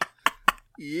 Ooh.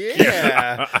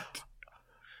 yeah.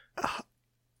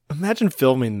 Imagine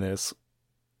filming this.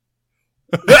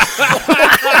 Oh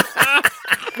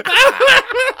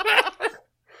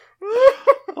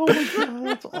my god,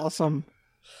 that's awesome.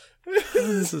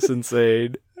 This is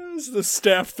insane. As the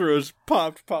staff throws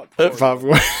popped popcorn.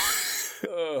 Popcorn.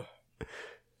 Ugh. Are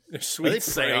they Sweet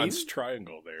seance sane?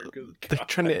 triangle there. Good They're God.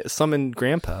 trying to summon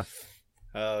Grandpa.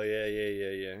 Oh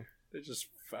yeah. They just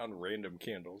found random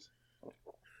candles.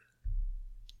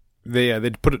 They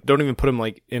don't even put him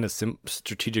like in a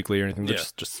strategically or anything. They're Yeah.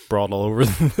 just sprawled all over.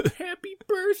 Happy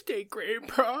birthday,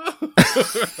 Grandpa!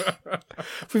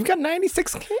 We've got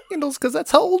 96 candles because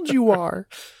that's how old you are.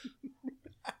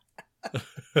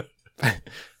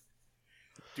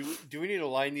 Do we need to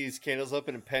line these candles up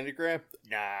in a pentagram?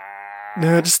 Nah.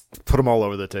 No, just put them all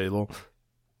over the table.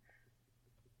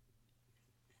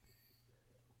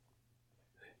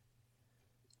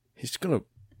 He's gonna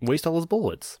waste all his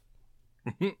bullets.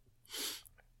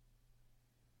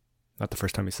 Not the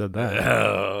first time he said that.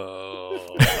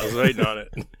 Oh, I was waiting on it.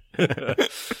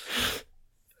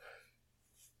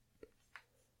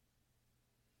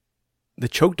 They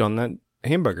choked on that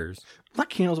hamburgers. That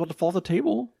candle's about to fall off the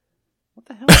table. What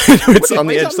the hell? It's on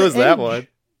the Wait, edge. So is that edge. one.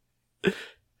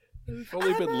 It's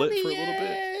only been lit for a little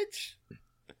bit.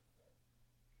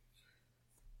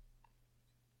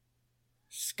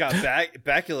 Scott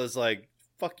Bakula's like,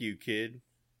 fuck you, kid.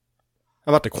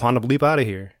 I'm about to quantum leap out of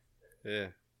here. Yeah.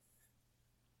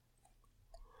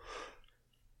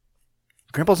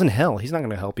 Grandpa's in hell. He's not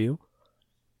going to help you.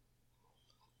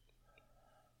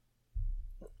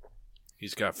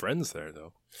 He's got friends there,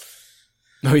 though.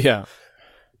 Oh, yeah.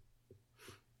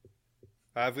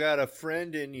 I've got a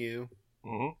friend in you.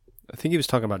 Mm-hmm. I think he was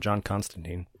talking about John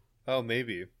Constantine. Oh,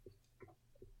 maybe.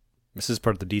 This is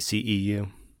part of the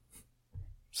DCEU.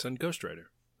 Send Ghost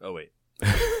Rider. Oh, wait.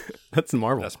 That's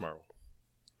Marvel. That's Marvel.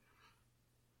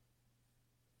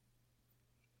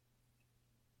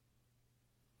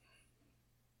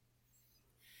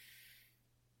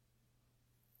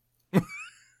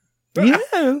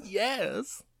 Yeah.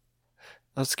 Yes.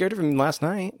 I was scared of him last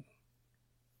night.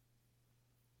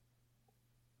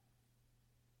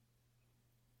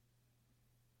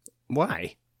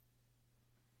 Why?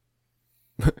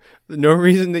 No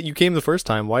reason that you came the first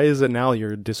time. Why is it now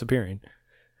you're disappearing?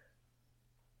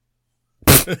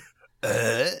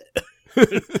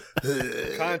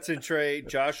 Concentrate,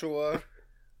 Joshua.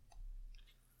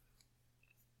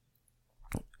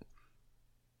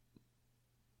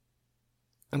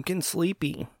 I'm getting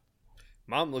sleepy.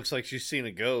 Mom looks like she's seen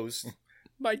a ghost.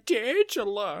 My dad's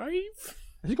alive.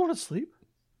 Is he going to sleep?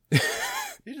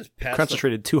 He just passed.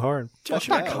 Concentrated too hard. That's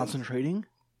not concentrating.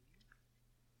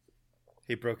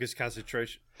 He broke his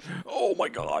concentration. Oh, my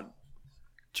God.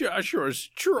 Joshua's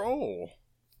troll.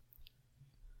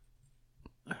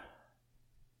 I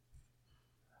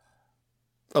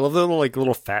love the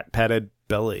little fat padded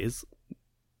bellies.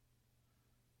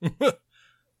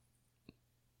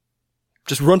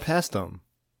 Just run past them.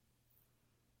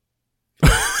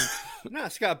 Nah,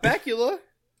 Scott Bakula.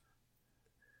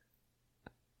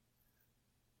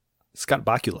 Scott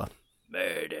Bakula.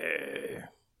 Murder.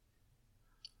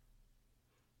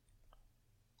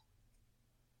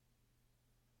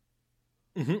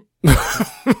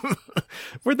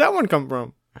 Where'd that one come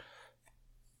from?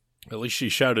 At least she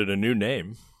shouted a new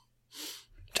name.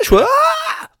 Joshua!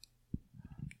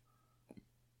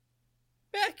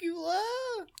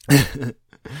 Bakula.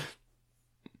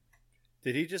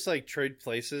 Did he just trade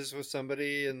places with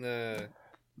somebody in the?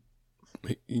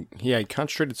 Yeah, he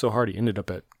concentrated so hard he ended up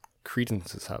at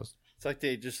Credence's house. It's like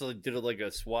they just did it like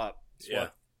a swap. Yeah.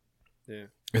 Yeah.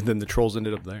 And then the trolls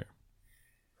ended up there.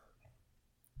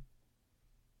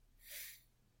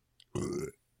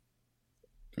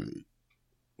 He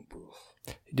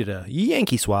did a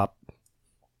Yankee swap.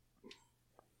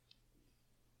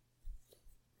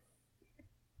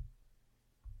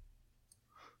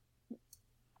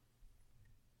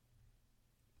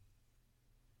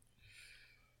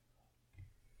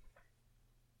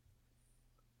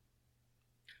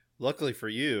 luckily for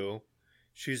you,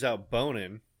 she's out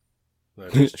boning.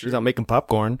 That is She's true. not making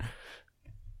popcorn.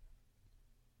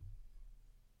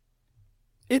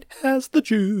 It has the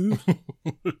juice.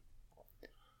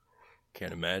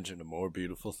 Can't imagine a more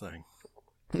beautiful thing.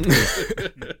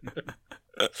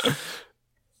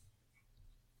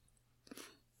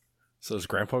 So is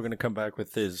Grandpa going to come back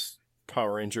with his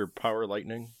Power Ranger Power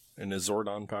Lightning and his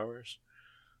Zordon powers?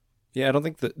 Yeah, I don't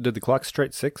think did the clock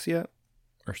strike 6 yet?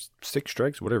 Or 6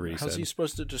 strikes? Whatever he How's said. he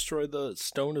supposed to destroy the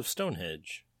Stone of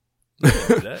Stonehenge? You can't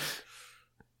do that.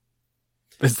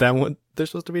 Is that what they're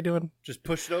supposed to be doing? Just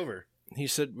push it over. He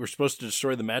said we're supposed to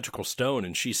destroy the magical stone,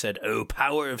 and she said, "Oh,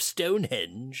 power of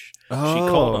Stonehenge." Oh. She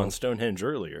called on Stonehenge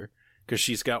earlier because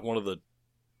she's got one of the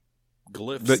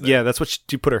glyphs. But there. yeah, that's what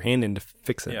she put her hand in to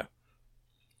fix it. Yeah.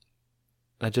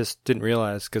 I just didn't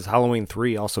realize because Halloween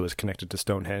 3 also is connected to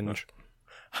Stonehenge.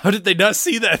 How did they not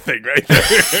see that thing right there?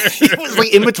 It was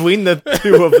like in between the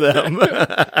two of them.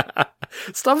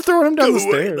 Stop throwing him down the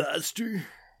stairs. Master.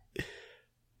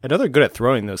 I know they're good at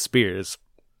throwing those spears.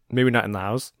 Maybe not in the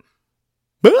house.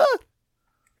 Ah!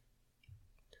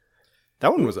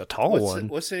 That one was a tall one.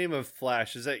 What's the name of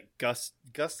Flash? Is that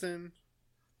Gustin?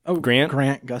 Oh, Grant?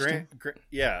 Grant Gustin.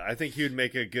 Yeah, I think he would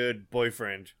make a good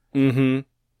boyfriend. Mm-hmm.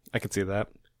 I could see that.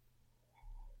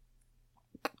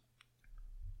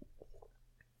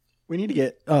 We need to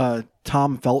get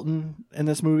Tom Felton in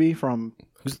this movie from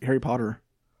Harry Potter.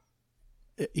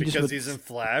 He's in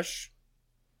Flash?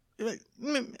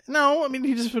 No, I mean,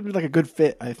 he just would be like a good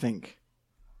fit, I think.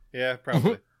 Yeah,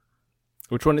 probably.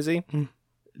 Which one is he?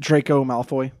 Draco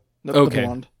Malfoy. The Okay.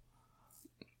 blonde.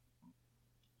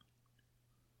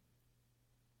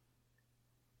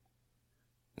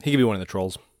 He could be one of the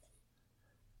trolls.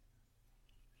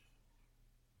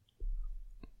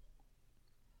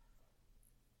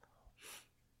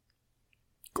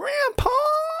 Grandpa!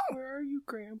 Where are you,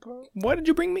 Grandpa? Why did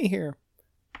you bring me here?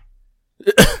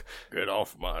 Get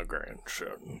off my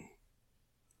grandson.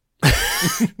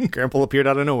 Grandpa appeared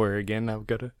out of nowhere again. I've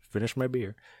got to finish my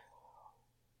beer.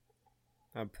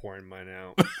 I'm pouring mine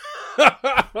out.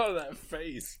 Oh, that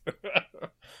face.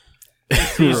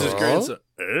 He's his grandson.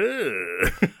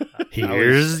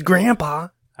 Here's Grandpa.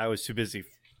 I was too busy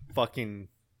fucking...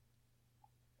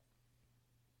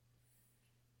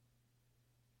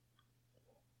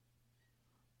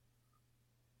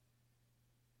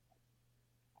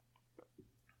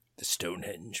 The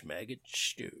Stonehenge Maggot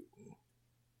Stone.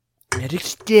 Magic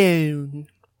Stone.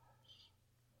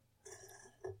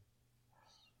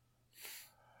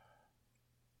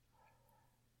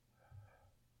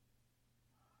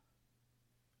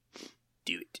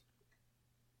 Do it.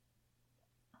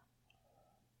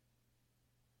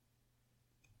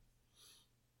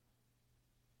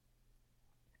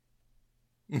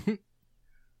 I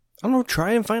don't know.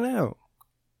 Try and find out.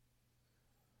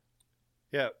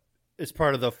 Yeah, it's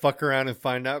part of the fuck around and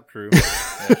find out crew.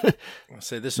 I'll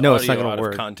say this No, audio it's not gonna out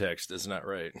work. of context is not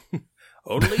right.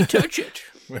 Only touch it.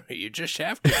 You just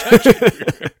have to touch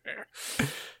it.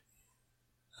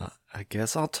 I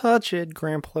guess I'll touch it,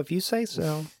 Grandpa, if you say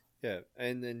so. Yeah,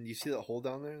 and then you see that hole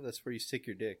down there? That's where you stick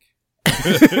your dick.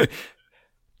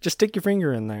 Just stick your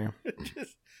finger in there.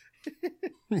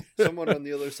 Someone on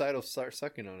the other side will start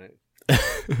sucking on it.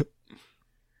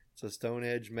 It's a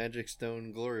Stonehenge Magic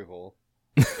Stone glory hole.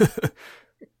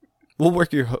 We'll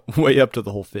work your way up to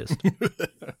the whole fist.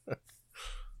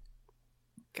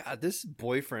 God, this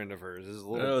boyfriend of hers is a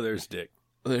little... Oh, there's Dick.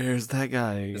 There's that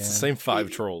guy again. It's the same 5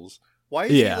 trolls. Why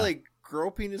is Yeah. he, like,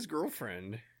 groping his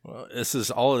girlfriend? Well, this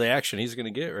is all of the action he's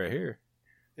going to get right here.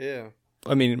 Yeah.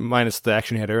 I mean, minus the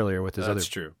action he had earlier with his That's other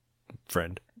true.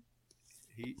 friend.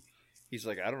 He's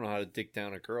like, I don't know how to dick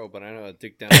down a girl, but I know how to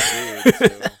dick down a dude.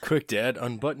 So. Quick, Dad,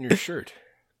 unbutton your shirt.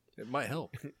 It might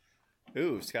help.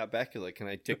 Ooh, Scott Bakula, can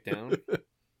I dick down? Are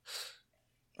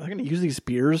they going to use these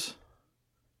spears?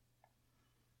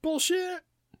 Bullshit.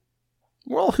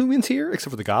 We're all humans here,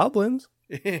 except for the goblins.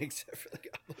 Except for the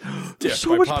goblins. There's Death so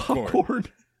by much popcorn. popcorn.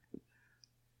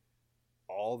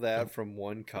 All that from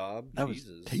one cob? That was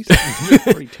Jesus. tasty.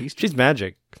 Pretty tasty. She's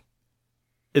magic.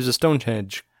 It's a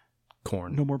Stonehenge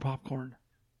corn. No more popcorn.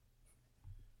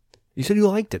 You said you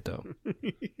liked it, though.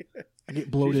 I get She's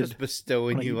bloated. just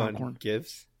bestowing when I you eat on popcorn.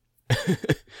 gifts.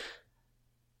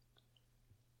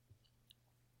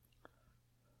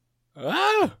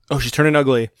 Ah! Oh, she's turning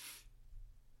ugly.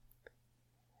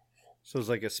 So it's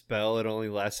like a spell. It only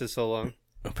lasted so long.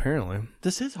 Apparently.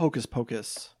 This is Hocus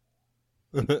Pocus.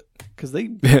 Because they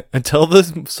Until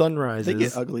the sun rises. they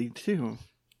get ugly too.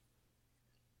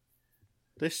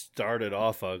 They started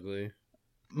off ugly.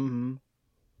 Mm-hmm.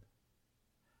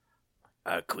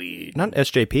 A queen. Not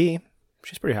SJP.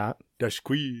 She's pretty hot. Dash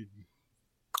Queen.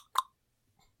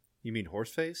 You mean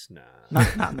Horseface? Nah.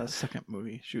 Not in the second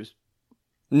movie. She was.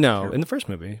 No, in the first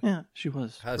movie. Yeah, she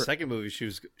was. The second movie,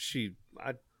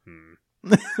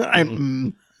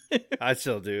 I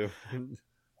still do.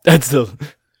 That's still.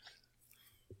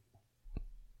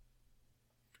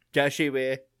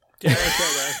 Joshua.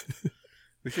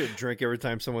 We should drink every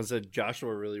time someone said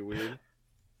Joshua really weird.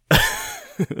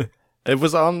 It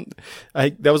was on.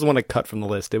 That was the one I cut from the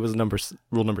list. It was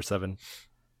rule number 7.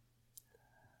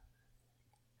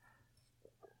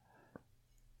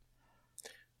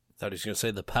 Thought he was going to say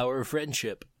the power of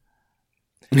friendship.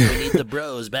 We need the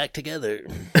bros back together.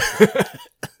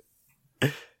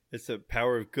 It's the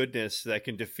power of goodness that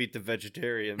can defeat the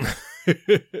vegetarian.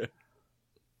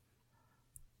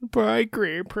 Bye,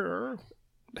 Grandpa.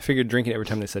 I figured drinking every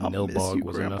time they said I'll miss Nilbog you,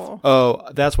 was Grandpa. enough. Oh,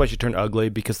 that's why she turned ugly,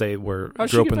 because they grew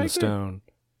up in the stone.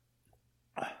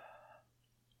 I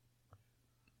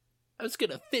was going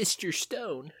to fist your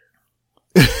stone.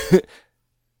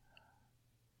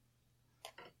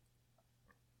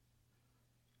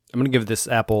 I'm going to give this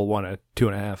apple one a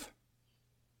 2.5.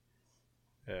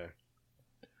 Yeah.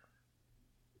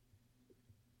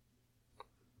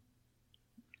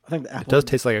 I think the apple. It does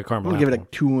taste like a I'm caramel gonna give it apple.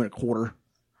 a 2.25.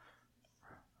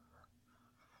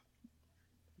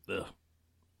 Ugh.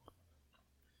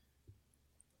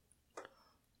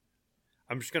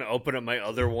 I'm just going to open up my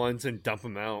other ones and dump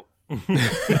them out.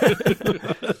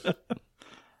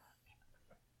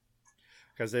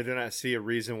 Because I do not see a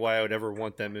reason why I would ever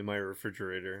want them in my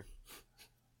refrigerator.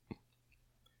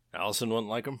 Allison wouldn't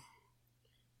like them.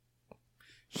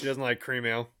 She doesn't like cream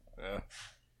ale.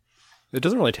 It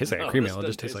doesn't really taste like a cream this ale. It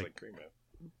just doesn't tastes like cream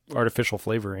ale. artificial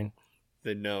flavoring.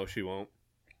 Then no, she won't.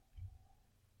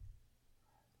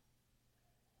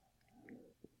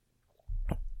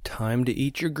 Time to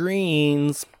eat your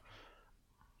greens.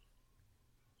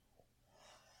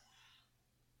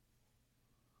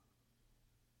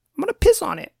 I'm gonna piss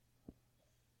on it.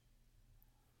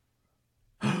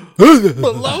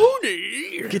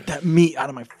 Baloney! Get that meat out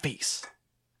of my face.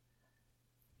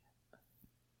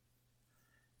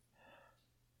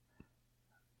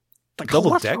 The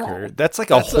Double cholesterol. decker. That's like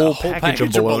a whole package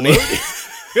of bologna.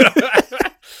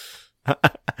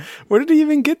 Where did he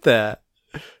even get that?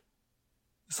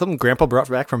 Something Grandpa brought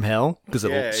back from hell? Because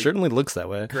Yeah. it certainly looks that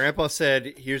way. Grandpa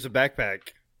said, here's a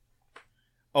backpack.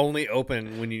 Only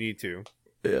open when you need to.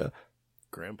 Yeah.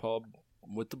 Grandpa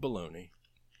with the baloney.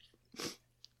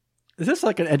 Is this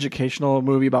like an educational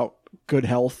movie about good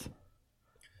health?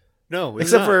 No, it's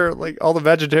Except not. for like all the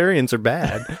vegetarians are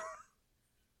bad.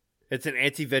 It's an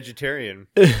anti-vegetarian.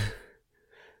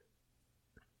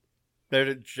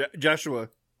 There, Joshua.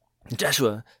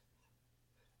 Joshua.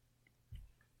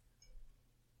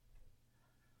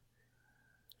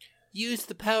 Use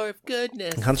the power of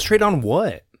goodness. Concentrate on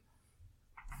what?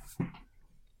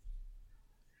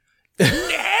 The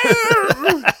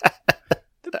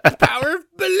power of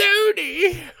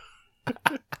baloney.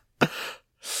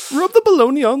 Rub the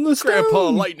bologna on the stone. Grandpa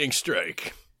lightning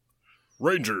strike.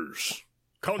 Rangers.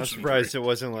 I'm surprised it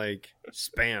wasn't like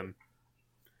spam.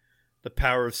 The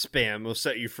power of spam will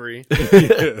set you free.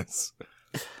 Yes.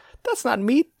 That's not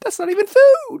meat. That's not even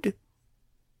food.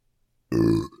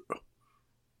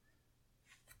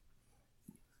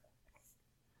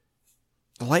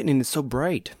 The lightning is so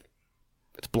bright.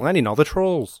 It's blinding all the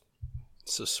trolls.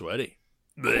 So sweaty.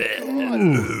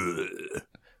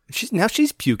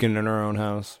 She's puking in her own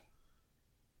house.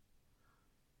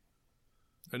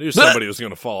 I knew somebody was going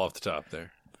to fall off the top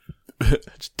there.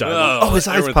 Just died. Oh, his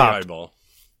there eyes went popped. The eyeball.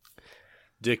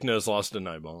 Dick Nose lost an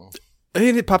eyeball.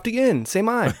 And it popped again. Same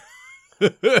eye.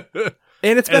 And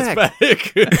it's back.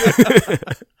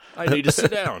 I need to sit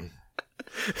down.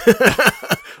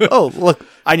 Oh, look.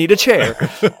 I need a chair.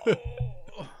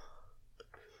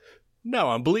 No,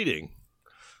 I'm bleeding.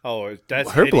 Oh,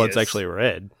 that's Her blood's hideous. actually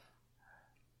red.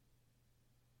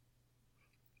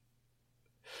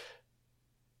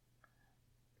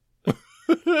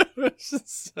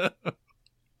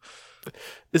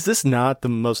 Is this not the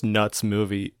most nuts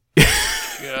movie?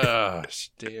 Gosh,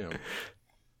 damn.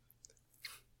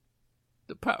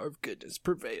 The power of goodness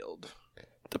prevailed.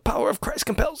 The power of Christ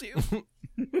compels you.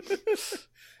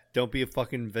 Don't be a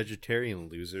fucking vegetarian,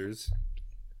 losers.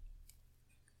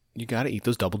 You gotta eat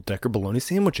those double-decker bologna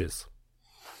sandwiches.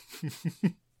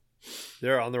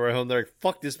 They're on the way home. They're like,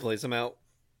 fuck this place. I'm out.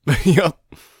 Yep.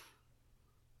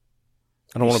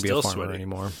 I don't You're want to be a still farmer sweaty.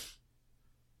 anymore.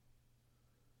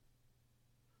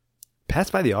 Pass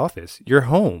by the office. You're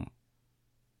home.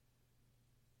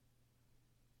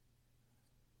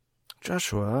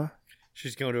 Joshua.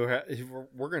 She's going to her.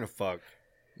 We're going to fuck.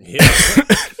 Yeah.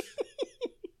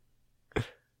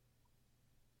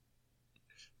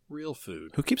 real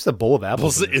food. Who keeps the bowl of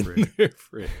apples in their fridge? their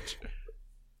fridge?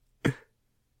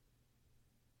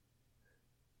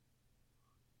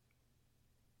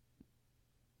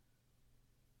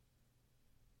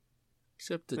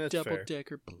 Except the That's fair.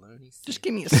 double-decker bologna. Just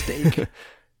give me a steak.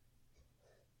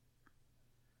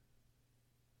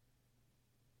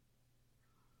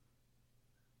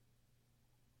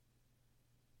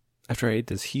 After I ate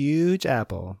this huge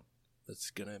apple.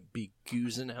 That's gonna be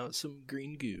goozing out some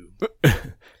green goo.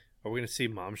 Are we gonna see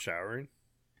mom showering?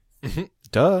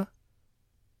 Duh.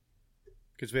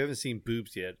 Because we haven't seen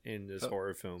boobs yet in this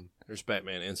horror film. There's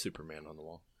Batman and Superman on the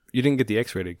wall. You didn't get the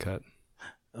X-rated cut.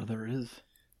 Oh, there is.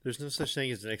 There's no such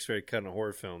thing as an X-rated cut in a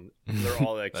horror film. They're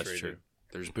all X-rated. That's true.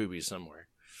 There's boobies somewhere.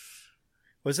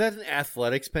 Was that an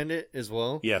athletics pendant as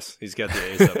well? Yes, he's got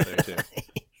the A's up there too.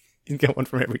 You get one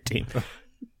from every team.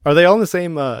 Are they all in the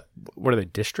same, what are they,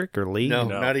 district or league? No.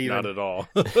 No, Not even. Not at all.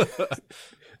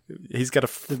 He's got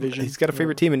a Division. He's got a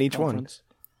favorite team in each one. Conference.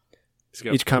 He's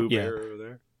got Each Pooh yeah. Bear over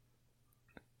there.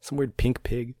 Some weird pink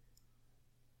pig.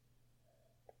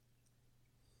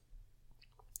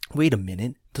 Wait a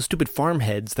minute. The stupid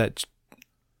farmheads that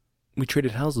we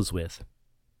traded houses with.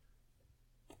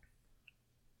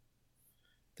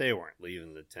 They weren't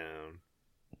leaving the town.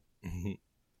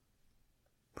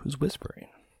 Who's whispering?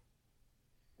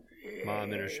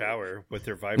 Mom in her shower with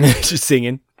her vibrator. She's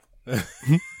singing.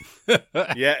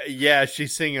 yeah,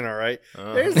 she's singing all right.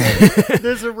 Uh-huh.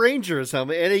 There's a Rangers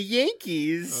helmet and a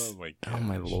Yankees. Oh my god. Oh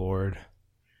my lord.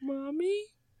 Mommy?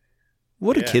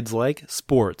 What do Yeah. kids like?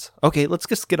 Sports. Okay, let's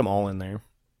just get them all in there.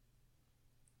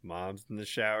 Mom's in the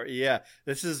shower. Yeah,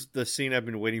 this is the scene I've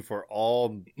been waiting for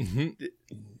all You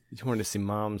want to see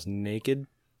moms naked?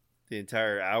 the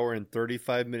entire hour and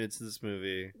 35 minutes of this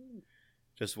movie.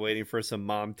 Just waiting for some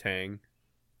mom tang.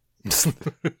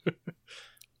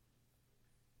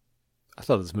 I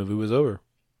thought this movie was over.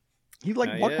 He like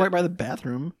Not walked yet. right by the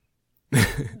bathroom.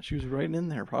 She was right in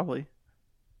there, probably.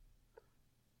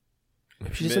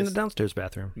 Maybe she's in the Missed. downstairs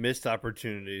bathroom. Missed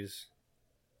opportunities.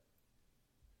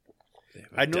 They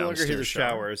have a I no longer hear the downstairs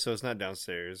shower, so it's not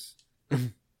downstairs. Uh-oh.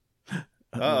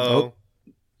 Uh-oh.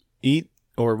 Eat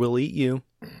or we'll eat you.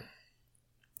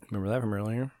 Remember that from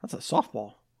earlier? That's a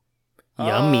softball.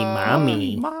 Yummy,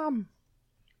 mommy. Mom.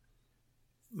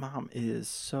 Mom is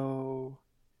so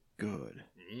good.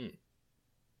 Mm.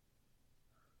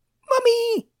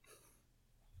 Mommy!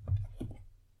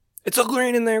 It's so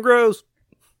green in there, gross.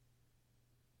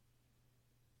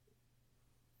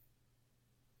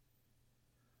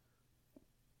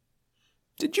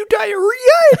 Did you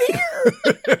diarrhea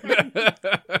in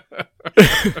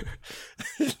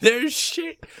here? There's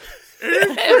shit.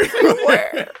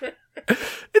 Everywhere.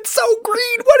 It's so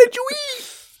green. What did you eat?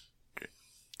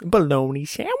 Bologna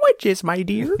sandwiches, my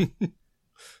dear.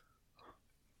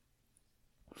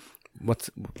 What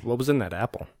was in that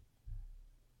apple?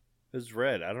 It's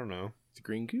red. I don't know. It's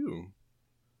green goo.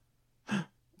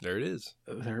 There it is.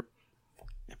 There.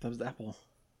 Yep, that was the apple.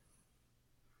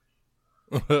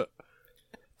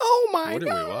 Oh my What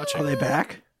are we watching? Are they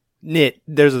back? Knit.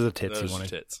 There's the tits Those you wanted.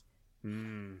 tits.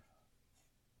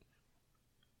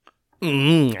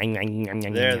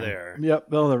 There they are. Yep.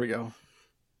 Oh, there we go.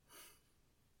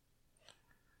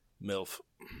 MILF.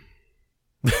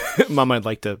 Mom, I'd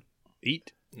like to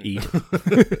Eat. eat.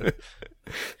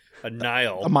 A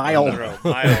Nile. A mile. No,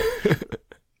 mile.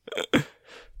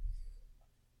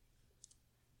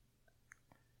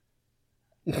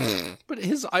 But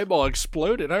his eyeball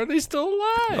exploded. How are they still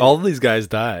alive? All of these guys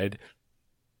died.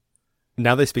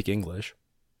 Now they speak English.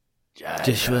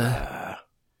 Joshua.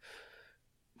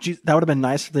 Geez, that would have been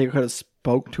nice if they could have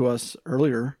spoke to us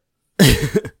earlier.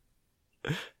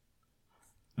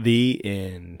 The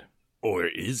end. Or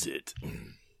is it?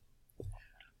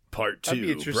 Part I'd be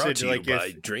 2, interested brought to, to you like, by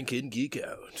if- Drink and Geek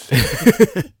Out.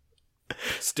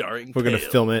 Starring We're going to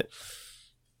Pale film it.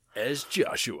 as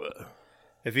Joshua.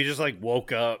 If he just like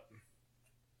woke up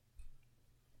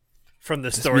from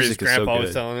the story his music is so grandpa was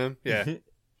good. telling him. Yeah.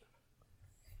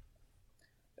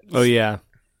 Oh, yeah.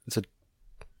 It's a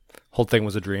whole thing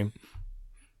was a dream.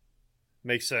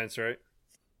 Makes sense, right?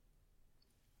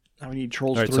 Now we need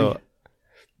Trolls All right, 3. so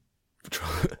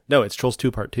no, it's Trolls 2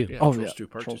 Part 2. Yeah, oh, Trolls yeah. 2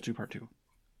 Part Trolls 2. 2 Part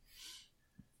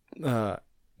 2.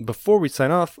 Before we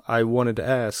sign off, I wanted to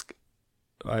ask,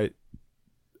 I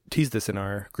teased this in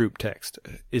our group text.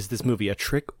 Is this movie a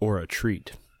trick or a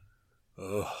treat?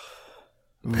 Ugh.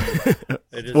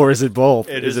 It is, Or is it both?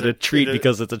 it Is is it a treat it is-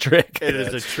 because it's a trick? it is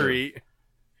a That's true. treat.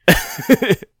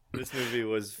 This movie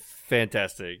was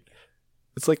fantastic.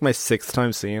 It's like my 6th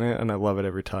time seeing it, and I love it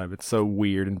every time. It's so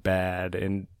weird and bad,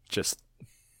 and just...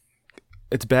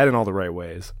 It's bad in all the right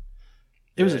ways.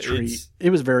 It was a treat. It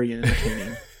was very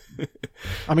entertaining.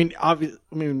 I mean,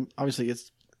 obviously,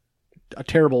 it's a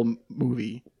terrible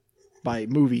movie by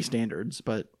movie standards,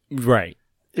 but right,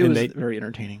 it was very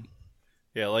entertaining.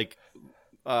 Yeah, like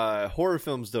horror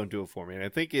films don't do it for me, and I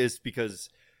think it's because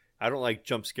I don't like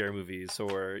jump scare movies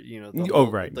or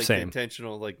right, like same. the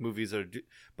intentional like movies are.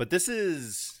 But this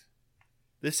is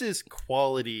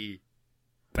quality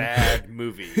bad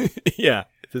movie. Yeah,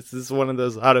 this is one of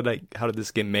those. How did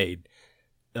this get made?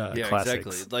 Yeah, classics.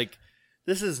 exactly. Like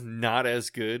this is not as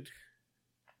good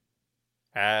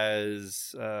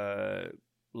as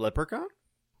Leprechaun.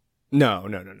 No.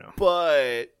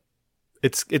 But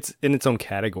it's in its own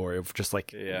category of just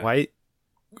like why.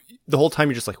 The whole time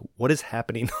you're just like, what is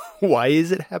happening? Why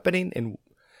is it happening? And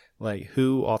like,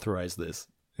 who authorized this?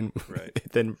 And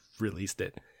then released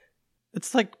it.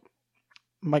 It's like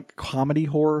comedy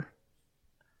horror.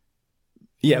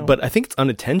 Yeah, but I think it's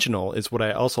unintentional is what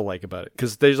I also like about it.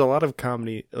 Because there's a lot of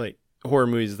comedy, like horror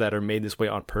movies that are made this way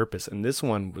on purpose. And this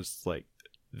one was like,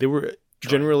 they were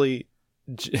generally,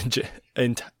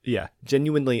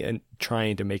 genuinely and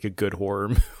trying to make a good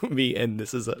horror movie. And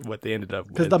this is what they ended up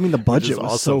with. Because, I mean, the budget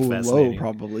was so low,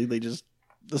 probably. This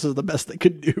is the best they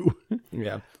could do.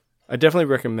 Yeah. I definitely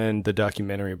recommend the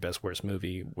documentary Best Worst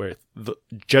Movie where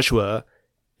Joshua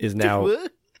is now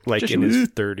in his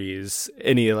 30s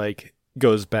and he like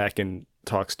goes back and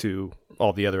talks to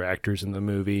all the other actors in the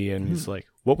movie and he's like,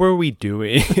 what were we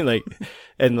doing?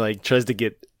 and tries to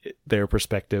get their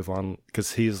perspective on,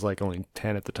 because he's like only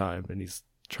 10 at the time and he's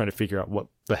trying to figure out what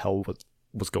the hell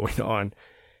was going on,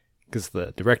 because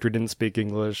the director didn't speak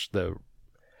English, the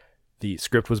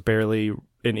script was barely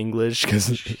in English because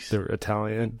they're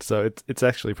Italian, so it's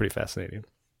actually pretty fascinating.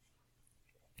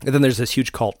 And then there's this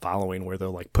huge cult following where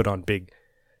they'll like put on big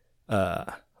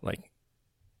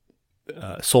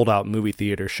sold out movie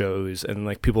theater shows, and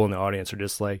like people in the audience are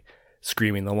just like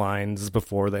screaming the lines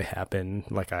before they happen,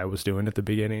 like I was doing at the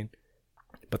beginning.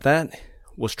 But that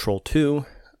was Troll 2.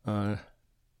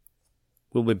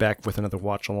 We'll be back with another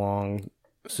watch along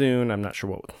soon. I'm not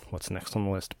sure what's next on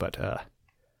the list, but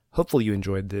hopefully you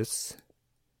enjoyed this.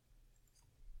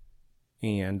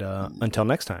 And until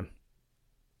next time,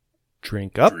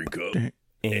 drink up,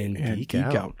 and geek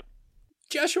out.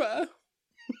 Joshua.